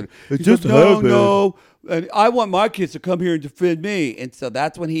happened. Bullshit. It just happened. No, and I want my kids to come here and defend me. And so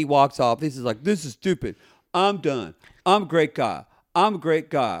that's when he walks off. This is stupid. I'm done. I'm a great guy. I'm a great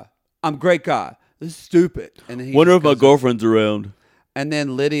guy. I'm a great guy. This is stupid. And then he Wonder just if my goes- girlfriend's around. And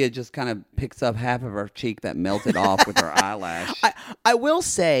then Lydia just kind of picks up half of her cheek that melted off with her eyelash. I will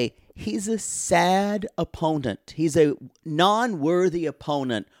say he's a sad opponent. He's a non-worthy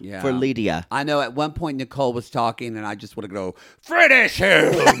opponent for Lydia. I know at one point Nicole was talking and I just want to go, finish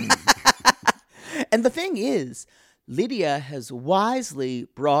him! And the thing is, Lydia has wisely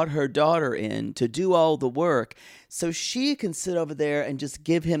brought her daughter in to do all the work so she can sit over there and just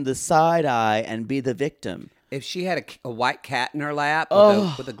give him the side eye and be the victim. If she had a white cat in her lap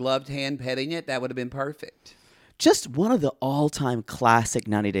with a gloved hand petting it, that would have been perfect. Just one of the all-time classic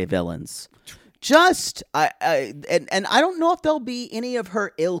 90 Day villains. And I don't know if there'll be any of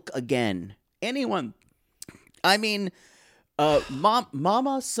her ilk again. Anyone. I mean,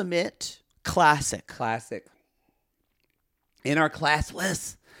 Mama Submit, classic. Classic. In our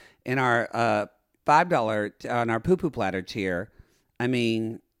classless, in our $5 on our poo-poo platter tier, I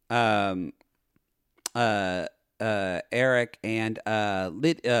mean, Eric and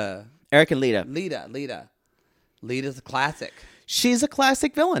Eric and Lita. Lita's a classic. She's a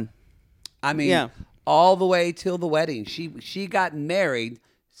classic villain. I mean, all the way till the wedding. She got married,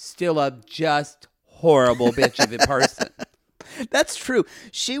 still a just horrible bitch of a person. That's true.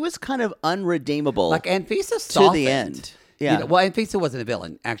 She was kind of unredeemable. Like Anfisa to softened. the end. Yeah. You know, well, Anfisa wasn't a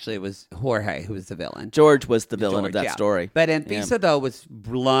villain. Actually, it was Jorge who was the villain. George was the villain of that yeah. story. But Anfisa, though, was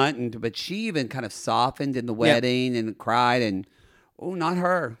blunt, but she even kind of softened in the wedding and cried, and, oh, not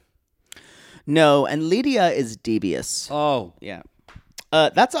her. No, and Lydia is devious. Oh. Yeah.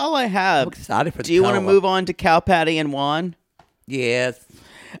 That's all I have. I'm excited for Do you want to move on to Cow Patty and Juan? Yes.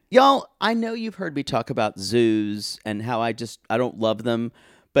 Y'all, I know you've heard me talk about zoos and how I don't love them,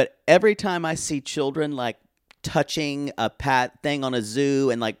 but every time I see children like touching a thing on a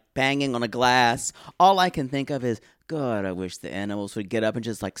zoo and like banging on a glass, all I can think of is, God, I wish the animals would get up and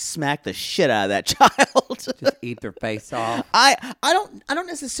just like smack the shit out of that child. Just eat their face off. I don't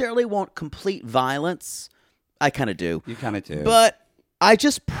necessarily want complete violence. I kind of do. You kind of do. But I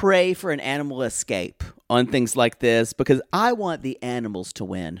just pray for an animal escape on things like this because I want the animals to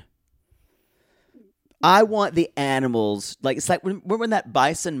win. I want the animals. Like, it's like when that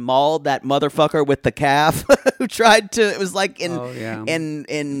bison mauled that motherfucker with the calf who tried to. It was like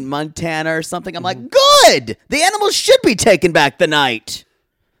in Montana or something. I'm like, good. The animals should be taken back the night.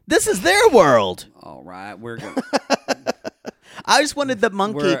 This is their world. All right, we're going. I just wanted the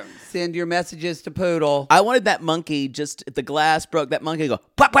monkey. Send your messages to Poodle. I wanted that monkey, just if the glass broke, that monkey to go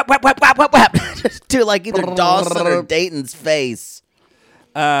whap whap whap whap whap whap whap to like either Dawson or Dayton's face.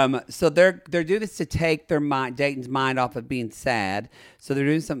 So they're doing this to take Dayton's mind off of being sad. So they're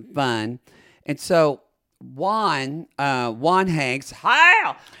doing something fun, and so Juan Hanks,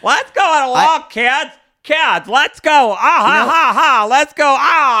 hi, let's go on a walk, kids. Kids, let's go. Let's go.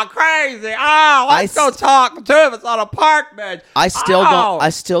 Crazy. Let's go talk to us on a park bench. I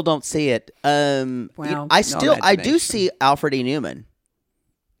still don't see it. I do see Alfred E. Newman.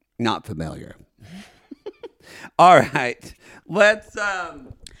 Not familiar. All right. Let's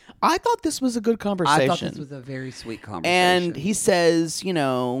I thought this was a good conversation. I thought this was a very sweet conversation. And he says,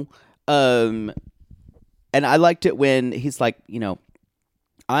 and I liked it when he's like,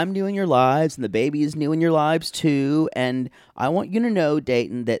 I'm new in your lives, and the baby is new in your lives too. And I want you to know,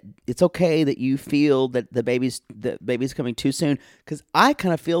 Dayton, that it's okay that you feel that the baby's coming too soon, because I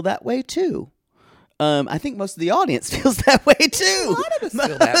kind of feel that way too. I think most of the audience feels that way too. A lot of us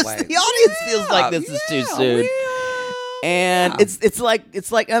feel that way. The audience feels like this is too soon. And it's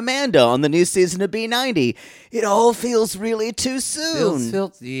like Amanda on the new season of B90. It all feels really too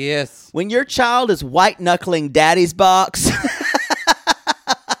soon. Yes. When your child is white knuckling daddy's box.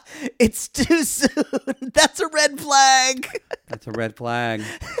 It's too soon. That's a red flag. That's a red flag.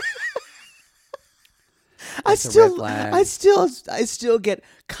 I still get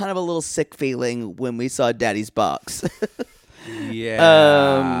kind of a little sick feeling when we saw Daddy's box.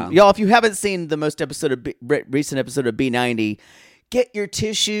 Yeah. Y'all, if you haven't seen the recent episode of B90, get your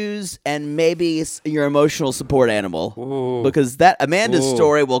tissues and maybe your emotional support animal. Ooh. Because that Amanda's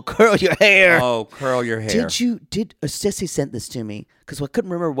story will curl your hair. Oh, curl your hair. Did Sissy sent this to me because I couldn't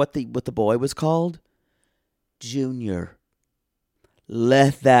remember what the boy was called. Junior.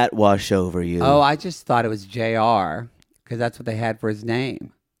 Let that wash over you. Oh, I just thought it was JR because that's what they had for his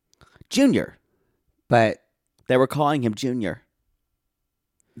name. Junior. But they were calling him Junior.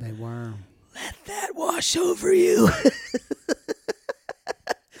 They were. Let that wash over you.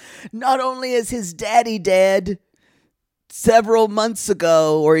 Not only is his daddy dead, several months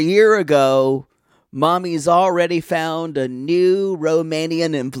ago or a year ago, Mommy's already found a new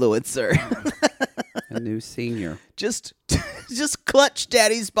Romanian influencer. A new senior. Just clutch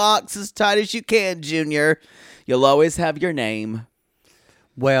Daddy's box as tight as you can, Junior. You'll always have your name.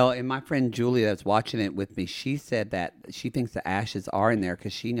 Well, and my friend Julie that's watching it with me, she said that she thinks the ashes are in there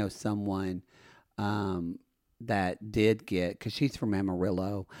because she knows someone that did get, because she's from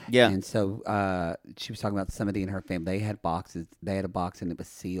Amarillo. Yeah. And so she was talking about somebody in her family. They had boxes. They had a box and it was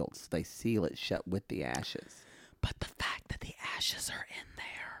sealed. So they seal it shut with the ashes. But the fact that the ashes are in there.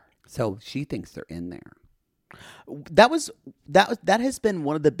 So she thinks they're in there. That has been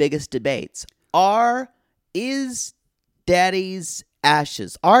one of the biggest debates. Are Daddy's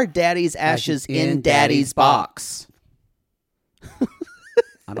ashes in Daddy's box?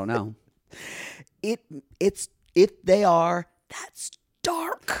 I don't know. If they are, that's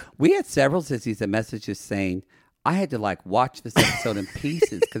dark. We had several sissies that messaged us saying, I had to watch this episode in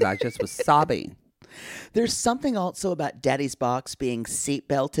pieces because I just was sobbing. There's something also about Daddy's box being seat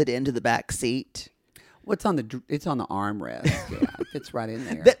belted into the back seat. It's on the armrest. Yeah, it fits right in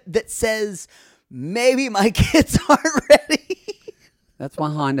there. That says, maybe my kids aren't ready. That's why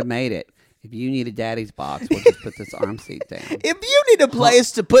Honda made it. If you need a Daddy's box, we'll just put this arm seat down. If you need a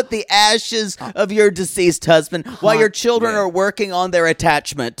place to put the ashes of your deceased husband while your children are working on their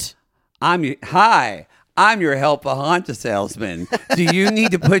attachment. I'm your helpful Honda salesman. Do you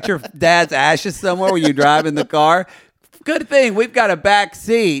need to put your dad's ashes somewhere when you drive in the car? Good thing we've got a back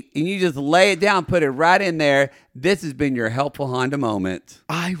seat, and you just lay it down, put it right in there. This has been your helpful Honda moment.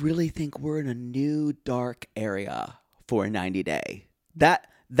 I really think we're in a new dark area for a 90-day. That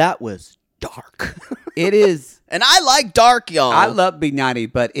was dark. It is. And I like dark, y'all. I love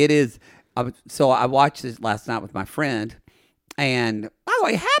B90, but it is. So I watched this last night with my friend. And, by the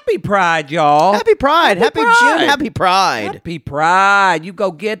way, happy Pride, y'all. Happy Pride. Happy June. Happy Pride. Happy Pride. You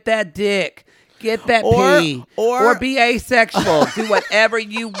go get that dick. Get that pee. Or be asexual. Do whatever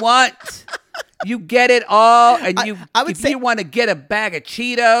you want. You get it all. And if you want to get a bag of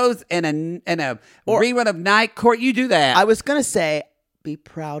Cheetos and a rerun of Night Court, you do that. I was going to say, be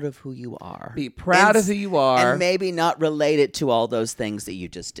proud of who you are. Be proud of who you are. And maybe not relate it to all those things that you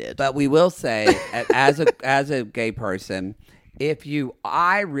just did. But we will say, as a gay person,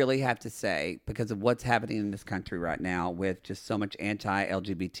 I really have to say, because of what's happening in this country right now with just so much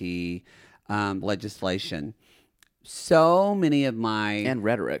anti-LGBT legislation, so many of my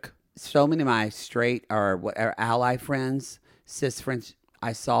straight or ally friends, cis friends,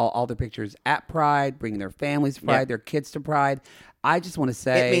 I saw all their pictures at Pride, bringing their families to Pride, their kids to Pride. I just want to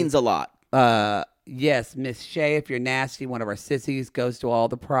say it means a lot. Yes, Miss Shay, if you're nasty, one of our sissies goes to all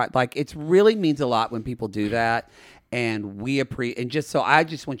the Pride. Like, it really means a lot when people do that, and we appreciate. And just so I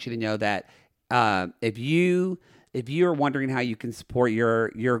just want you to know that if you are wondering how you can support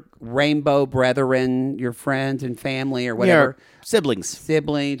your rainbow brethren, your friends and family or whatever, siblings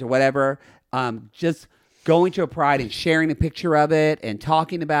or whatever, just going to a Pride and sharing a picture of it and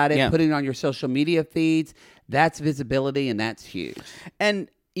talking about it, putting it on your social media feeds, that's visibility, and that's huge. And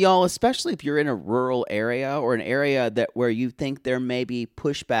y'all, especially if you're in a rural area or an area where you think there may be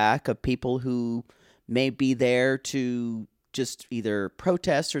pushback of people who may be there to just either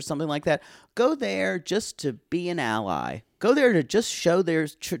protest or something like that, go there just to be an ally. Go there to just show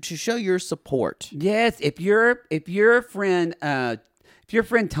your support. Yes, if your friend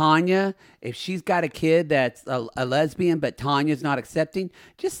Tanya, if she's got a kid that's a lesbian but Tanya's not accepting,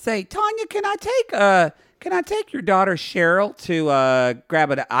 just say, Tanya, can I take your daughter Cheryl to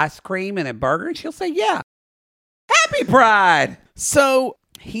grab an ice cream and a burger? And she'll say, yeah. Happy Pride. So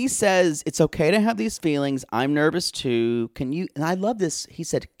he says, it's okay to have these feelings. I'm nervous too. And I love this. He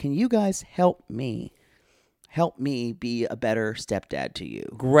said, can you guys help me? Help me be a better stepdad to you.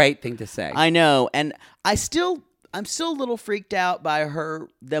 Great thing to say. I know. And I'm still a little freaked out by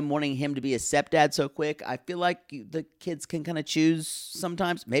them wanting him to be a stepdad so quick. I feel like the kids can kind of choose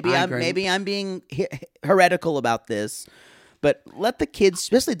sometimes. Maybe I'm being heretical about this, but let the kids,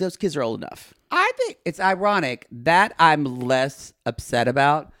 especially those kids are old enough. I think it's ironic that I'm less upset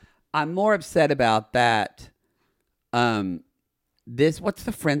about. I'm more upset about that. What's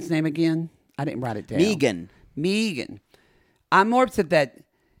the friend's name again? I didn't write it down. Megan. I'm more upset that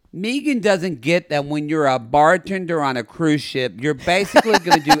Megan doesn't get that when you're a bartender on a cruise ship, you're basically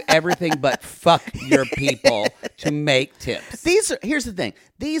going to do everything but fuck your people to make tips. Here's the thing.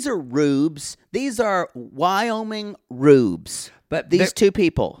 These are rubes. These are Wyoming rubes. But these two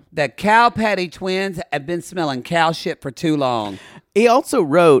people. The cow patty twins have been smelling cow shit for too long. He also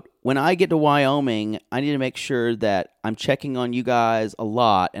wrote, when I get to Wyoming, I need to make sure that I'm checking on you guys a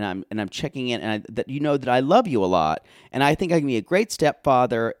lot, and I'm checking in, and that you know that I love you a lot, and I think I can be a great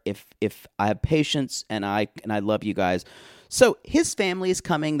stepfather if I have patience and I love you guys. So his family is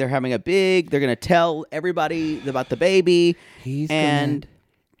coming. They're having they're going to tell everybody about the baby. He's going to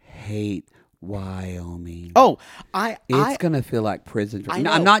hate Wyoming. Oh, it's going to feel like prison.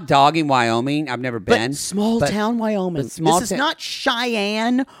 I'm not dogging Wyoming. I've never been. But small town Wyoming. This is not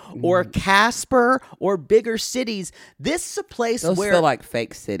Cheyenne or Casper or bigger cities. This is a place Those where feel like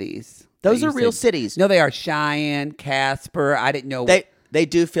fake cities. Those are real cities. No, they are. Cheyenne, Casper. I didn't know. They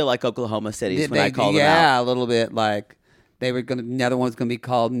do feel like Oklahoma cities when I call them out. Yeah, a little bit like. They were another one's gonna be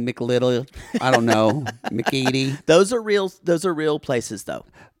called McLittle. I don't know, McEady. Those are real places though.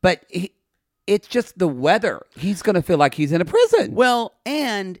 But it's just the weather. He's gonna feel like he's in a prison. Well,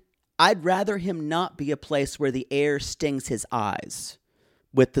 and I'd rather him not be a place where the air stings his eyes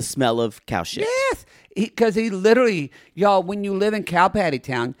with the smell of cow shit. Yes, because he literally, y'all, when you live in cow patty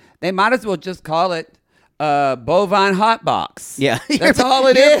town, they might as well just call it bovine hot box. Yeah, that's all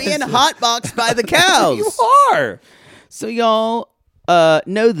it is. You're being hot boxed by the cows. You are. So y'all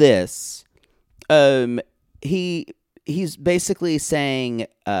know this. He's basically saying,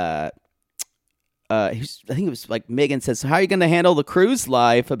 I think it was like Megan says, how are you going to handle the cruise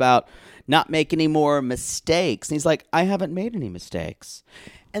life about not making any more mistakes? And he's like, I haven't made any mistakes.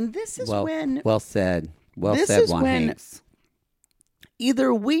 And this is when... Well said. Well said, Juan Hanks.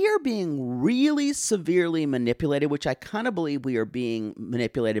 Either we are being really severely manipulated, which I kind of believe we are being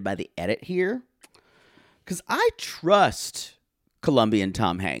manipulated by the edit here. Because I trust Colombian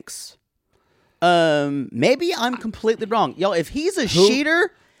Tom Hanks. Maybe I'm completely wrong. Y'all, if he's a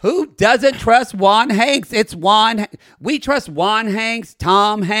cheater... Who doesn't trust Juan Hanks? It's Juan. We trust Juan Hanks,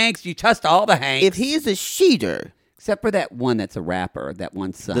 Tom Hanks. You trust all the Hanks. If he's a cheater... Except for that one that's a rapper, that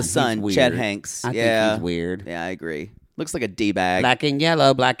one son. The son, Chet Hanks. I think he's weird. Yeah, I agree. Looks like a D-bag. Black and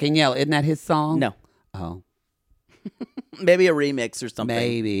yellow, black and yellow. Isn't that his song? No. Oh. Maybe a remix or something.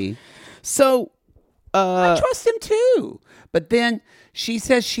 Maybe. So... I trust him too. But then she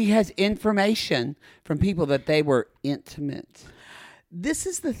says she has information from people that they were intimate. This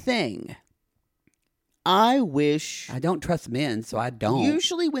is the thing. I don't trust men, so I don't.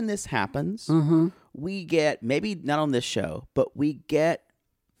 Usually when this happens, we get, maybe not on this show, but we get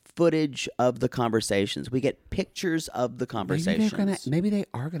footage of the conversations. We get pictures of the conversations. Maybe they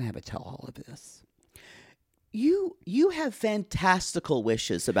are gonna have a tell all of this. You have fantastical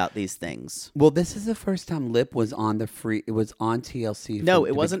wishes about these things. Well, this is the first time Lip was on the free. It was on TLC. No,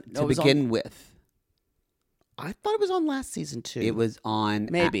 it wasn't. To begin with. I thought it was on last season 2. It was on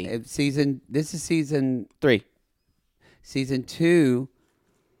maybe This is season 3. Season 2.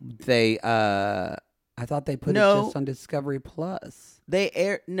 They I thought they put it just on Discovery Plus. They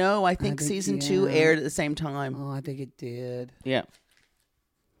aired. No, I think season 2 aired at the same time. Oh, I think it did. Yeah.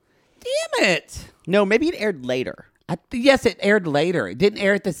 Damn it! No, maybe it aired later. Yes, it aired later. It didn't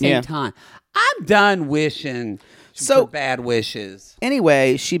air at the same time. I'm done wishing for bad wishes.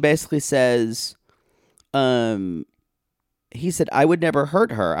 Anyway, she basically says, he said, I would never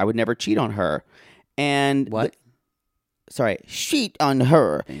hurt her. I would never cheat on her. And what? Cheat on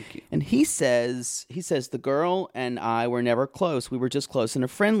her. Thank you. And he says, the girl and I were never close. We were just close in a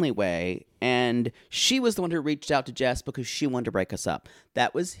friendly way. And she was the one who reached out to Jess because she wanted to break us up.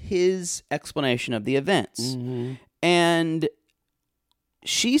 That was his explanation of the events. Mm-hmm. And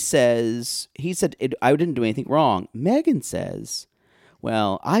he said, I didn't do anything wrong. Megan says,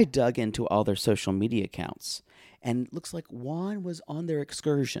 well, I dug into all their social media accounts. And it looks like Juan was on their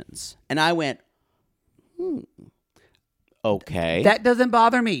excursions. And I went, okay. That doesn't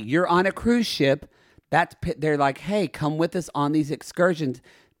bother me. You're on a cruise ship. They're like, hey, come with us on these excursions.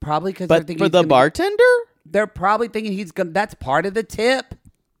 Probably because they're thinking for the bartender? They're probably thinking he's going. That's part of the tip.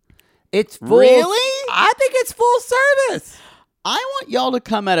 It's full. Really? I think it's full service. I want y'all to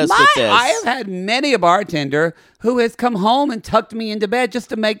come at us with this. I have had many a bartender who has come home and tucked me into bed just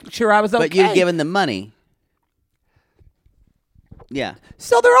to make sure I was okay. But you've given them money. Yeah.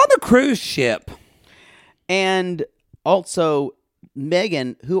 So they're on the cruise ship. And also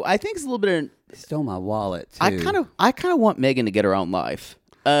Megan, who I think is a little bit stole my wallet too. I kind of want Megan to get her own life.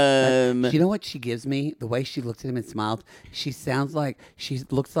 You know what she gives me? The way she looks at him and smiles. She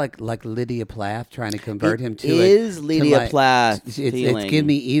looks like Lydia Plath trying to convert him to is Lydia Plath. It's give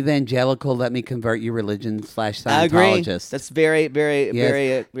me evangelical. Let me convert you religion / Scientologist. I agree. That's very, very,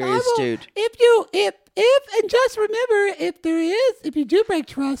 very, very astute. And just remember, if you do break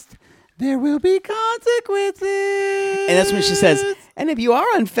trust, there will be consequences. And that's when she says, and if you are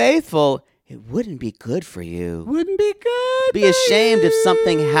unfaithful, it wouldn't be good for you. Wouldn't be good. Be ashamed if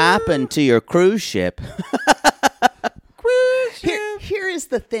something happened to your cruise ship. Here is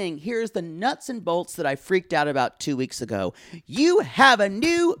the thing. Here's the nuts and bolts that I freaked out about 2 weeks ago. You have a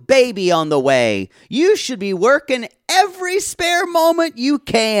new baby on the way. You should be working every spare moment you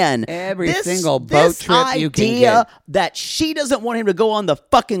can. Every single boat trip you can get. Idea that she doesn't want him to go on the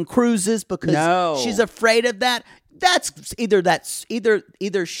fucking cruises because she's afraid of that.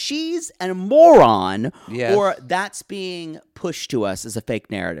 Either she's a moron or that's being pushed to us as a fake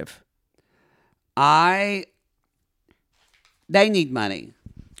narrative. They need money.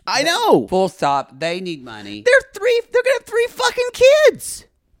 I know. Full stop. They need money. They're gonna have 3 fucking kids.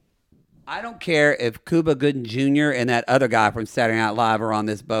 I don't care if Cuba Gooding Jr. and that other guy from Saturday Night Live are on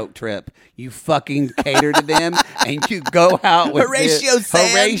this boat trip. You fucking cater to them and you go out with Horatio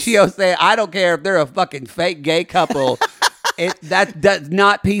Sands. Horatio Sands. I don't care if they're a fucking fake gay couple. That's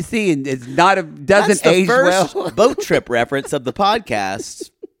not PC and doesn't age well. That's the first boat trip reference of the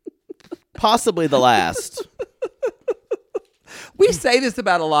podcast. Possibly the last. We say this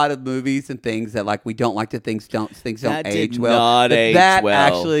about a lot of movies and things that like we don't like that things don't age well. Not age well.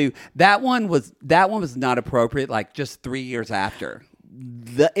 Actually, that one was not appropriate. Like just 3 years after,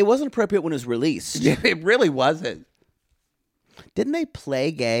 it wasn't appropriate when it was released. It really wasn't. Didn't they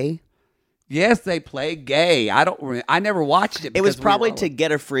play gay? Yes, they played gay. I never watched it. It was probably to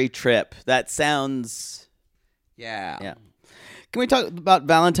get a free trip. That sounds. Yeah. Can we talk about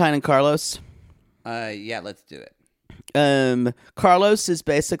Valentine and Carlos? Yeah, let's do it. Carlos is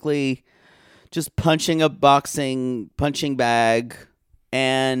basically just punching a punching bag,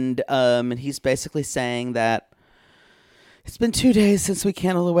 and he's basically saying that it's been 2 days since we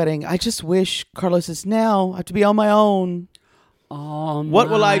canceled the wedding. I just wish Carlos is now. I have to be on my own. What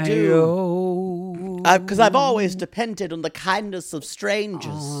will I do? Because I've always depended on the kindness of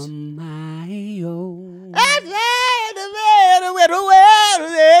strangers. On my own.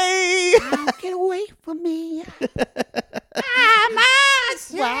 Get away from me. I'm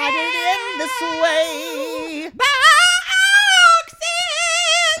sliding in this way.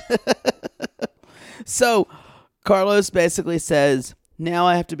 So Carlos basically says, now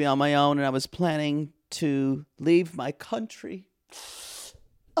I have to be on my own, and I was planning to leave my country.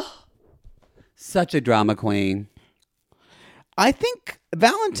 Such a drama queen. I think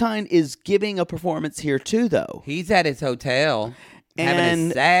Valentine is giving a performance here too, though. He's at his hotel. Having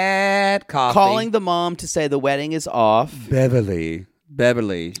and a sad coffee. calling the mom to say the wedding is off. Beverly.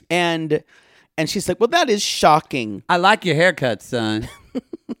 And she's like, well, that is shocking. I like your haircut, son.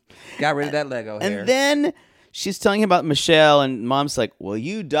 Got rid of that Lego hair. And then she's telling him about Michelle, and mom's like, well,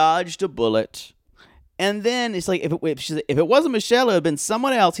 you dodged a bullet. And then it's like, if it wasn't Michelle, it would have been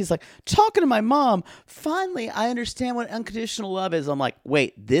someone else. He's like, talking to my mom, finally, I understand what unconditional love is. I'm like,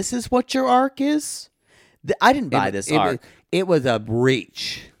 wait, this is what your arc is? I didn't buy this arc. It was a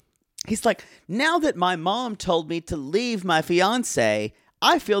breach. He's like, now that my mom told me to leave my fiance,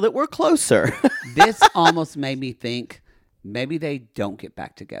 I feel that we're closer. This almost made me think maybe they don't get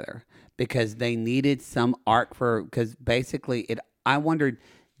back together because they needed some arc because basically I wondered,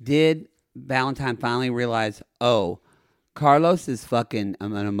 did Valentine finally realize, oh, Carlos is fucking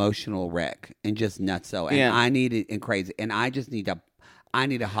an emotional wreck and just nutso, and I need it and crazy, and I just need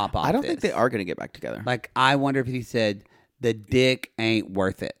to hop off. I don't think they are going to get back together. Like, I wonder if he said the dick ain't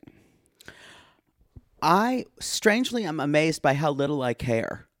worth it. I'm amazed by how little I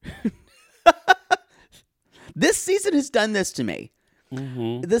care. This season has done this to me.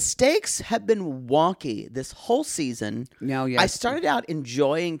 Mm-hmm. The stakes have been wonky this whole season. No, yes. I started out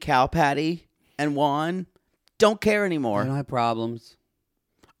enjoying Cow Patty and Juan. Don't care anymore. I don't have problems.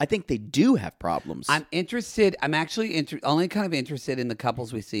 I think they do have problems. I'm interested. I'm actually only kind of interested in the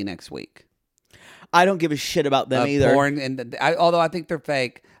couples we see next week. I don't give a shit about them either. Porn although I think they're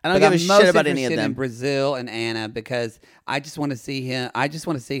fake. I don't give a shit about any of them. In Brazil and Anna, because I just want to see him. I just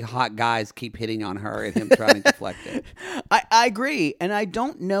want to see hot guys keep hitting on her and him trying to deflect it. I agree, and I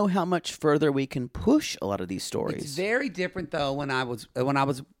don't know how much further we can push a lot of these stories. It's very different though when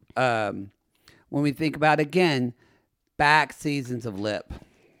we think about again back seasons of Lip.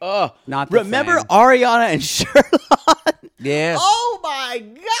 Oh, not the remember same. Ariana and Sherlock? Yes. Oh my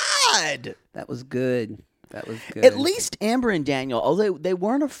God, that was good. That was good. At least Amber and Daniel, although they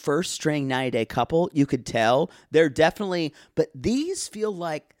weren't a first string 90-day couple, you could tell they're definitely. But these feel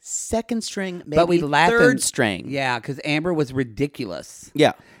like second string, maybe third string. Yeah, because Amber was ridiculous.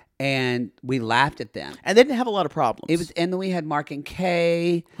 Yeah. And we laughed at them. And they didn't have a lot of problems. And then we had Mark and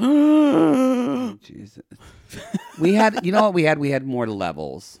Kay. Oh, Jesus. We had, you know what we had? We had more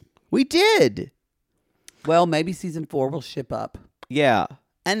levels. We did. Well, maybe season 4 will ship up. Yeah.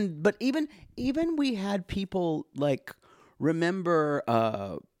 But even we had people like, remember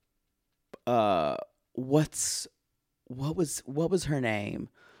what was her name?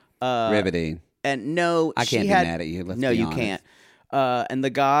 Riveting. And no, I can't be mad at you. Let's be honest. You can't. And the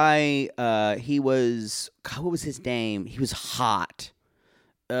guy, what was his name? He was hot.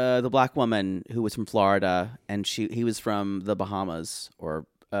 The black woman who was from Florida, and he was from the Bahamas, or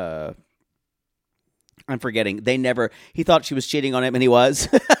I'm forgetting. He thought she was cheating on him, and he was.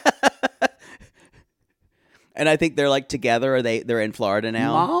 And I think they're like together, or they're in Florida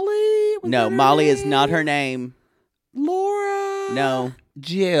now. Molly? No, Molly is not her name. Laura? No.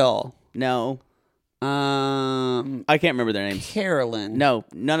 Jill? No. I can't remember their names. Carolyn? No,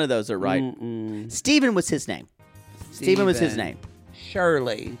 none of those are right. Stephen was his name. Stephen was his name.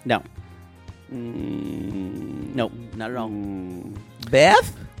 Shirley? No. Nope, not at all.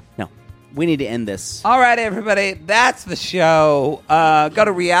 Beth? No. We need to end this. All right, everybody. That's the show. Go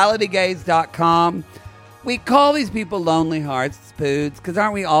to realitygaze.com. We call these people lonely hearts, Spoods, because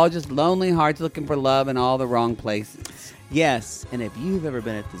aren't we all just lonely hearts looking for love in all the wrong places? Yes, and if you've ever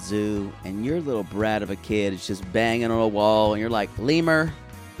been at the zoo and your little brat of a kid is just banging on a wall and you're like, Lemur,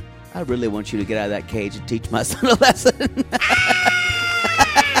 I really want you to get out of that cage and teach my son a lesson.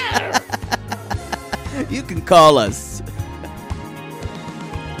 You can call us.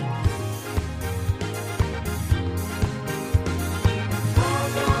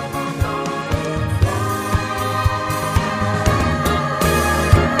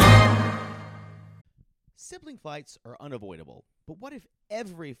 Sibling fights are unavoidable, but what if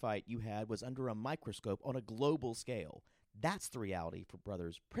every fight you had was under a microscope on a global scale? That's the reality for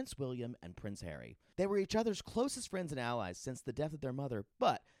brothers Prince William and Prince Harry. They were each other's closest friends and allies since the death of their mother,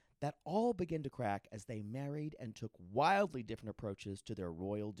 but that all began to crack as they married and took wildly different approaches to their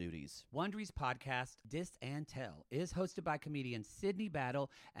royal duties. Wondery's podcast, Dis and Tell, is hosted by comedians Sydney Battle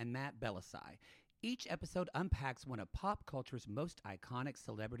and Matt Belisai. Each episode unpacks one of pop culture's most iconic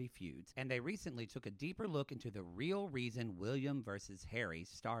celebrity feuds, and they recently took a deeper look into the real reason William versus Harry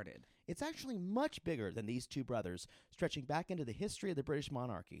started. It's actually much bigger than these two brothers, stretching back into the history of the British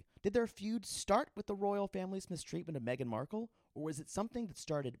monarchy. Did their feud start with the royal family's mistreatment of Meghan Markle, or was it something that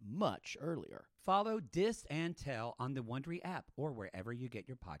started much earlier? Follow Dis and Tell on the Wondery app or wherever you get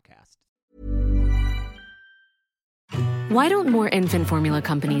your podcasts. Why don't more infant formula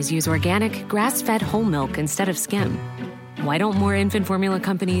companies use organic, grass-fed whole milk instead of skim? Why don't more infant formula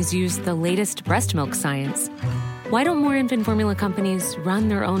companies use the latest breast milk science? Why don't more infant formula companies run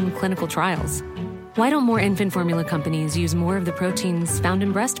their own clinical trials? Why don't more infant formula companies use more of the proteins found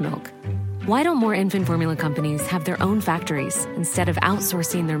in breast milk? Why don't more infant formula companies have their own factories instead of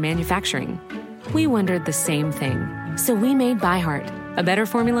outsourcing their manufacturing? We wondered the same thing. So we made ByHeart, a better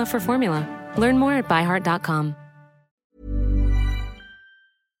formula for formula. Learn more at byheart.com.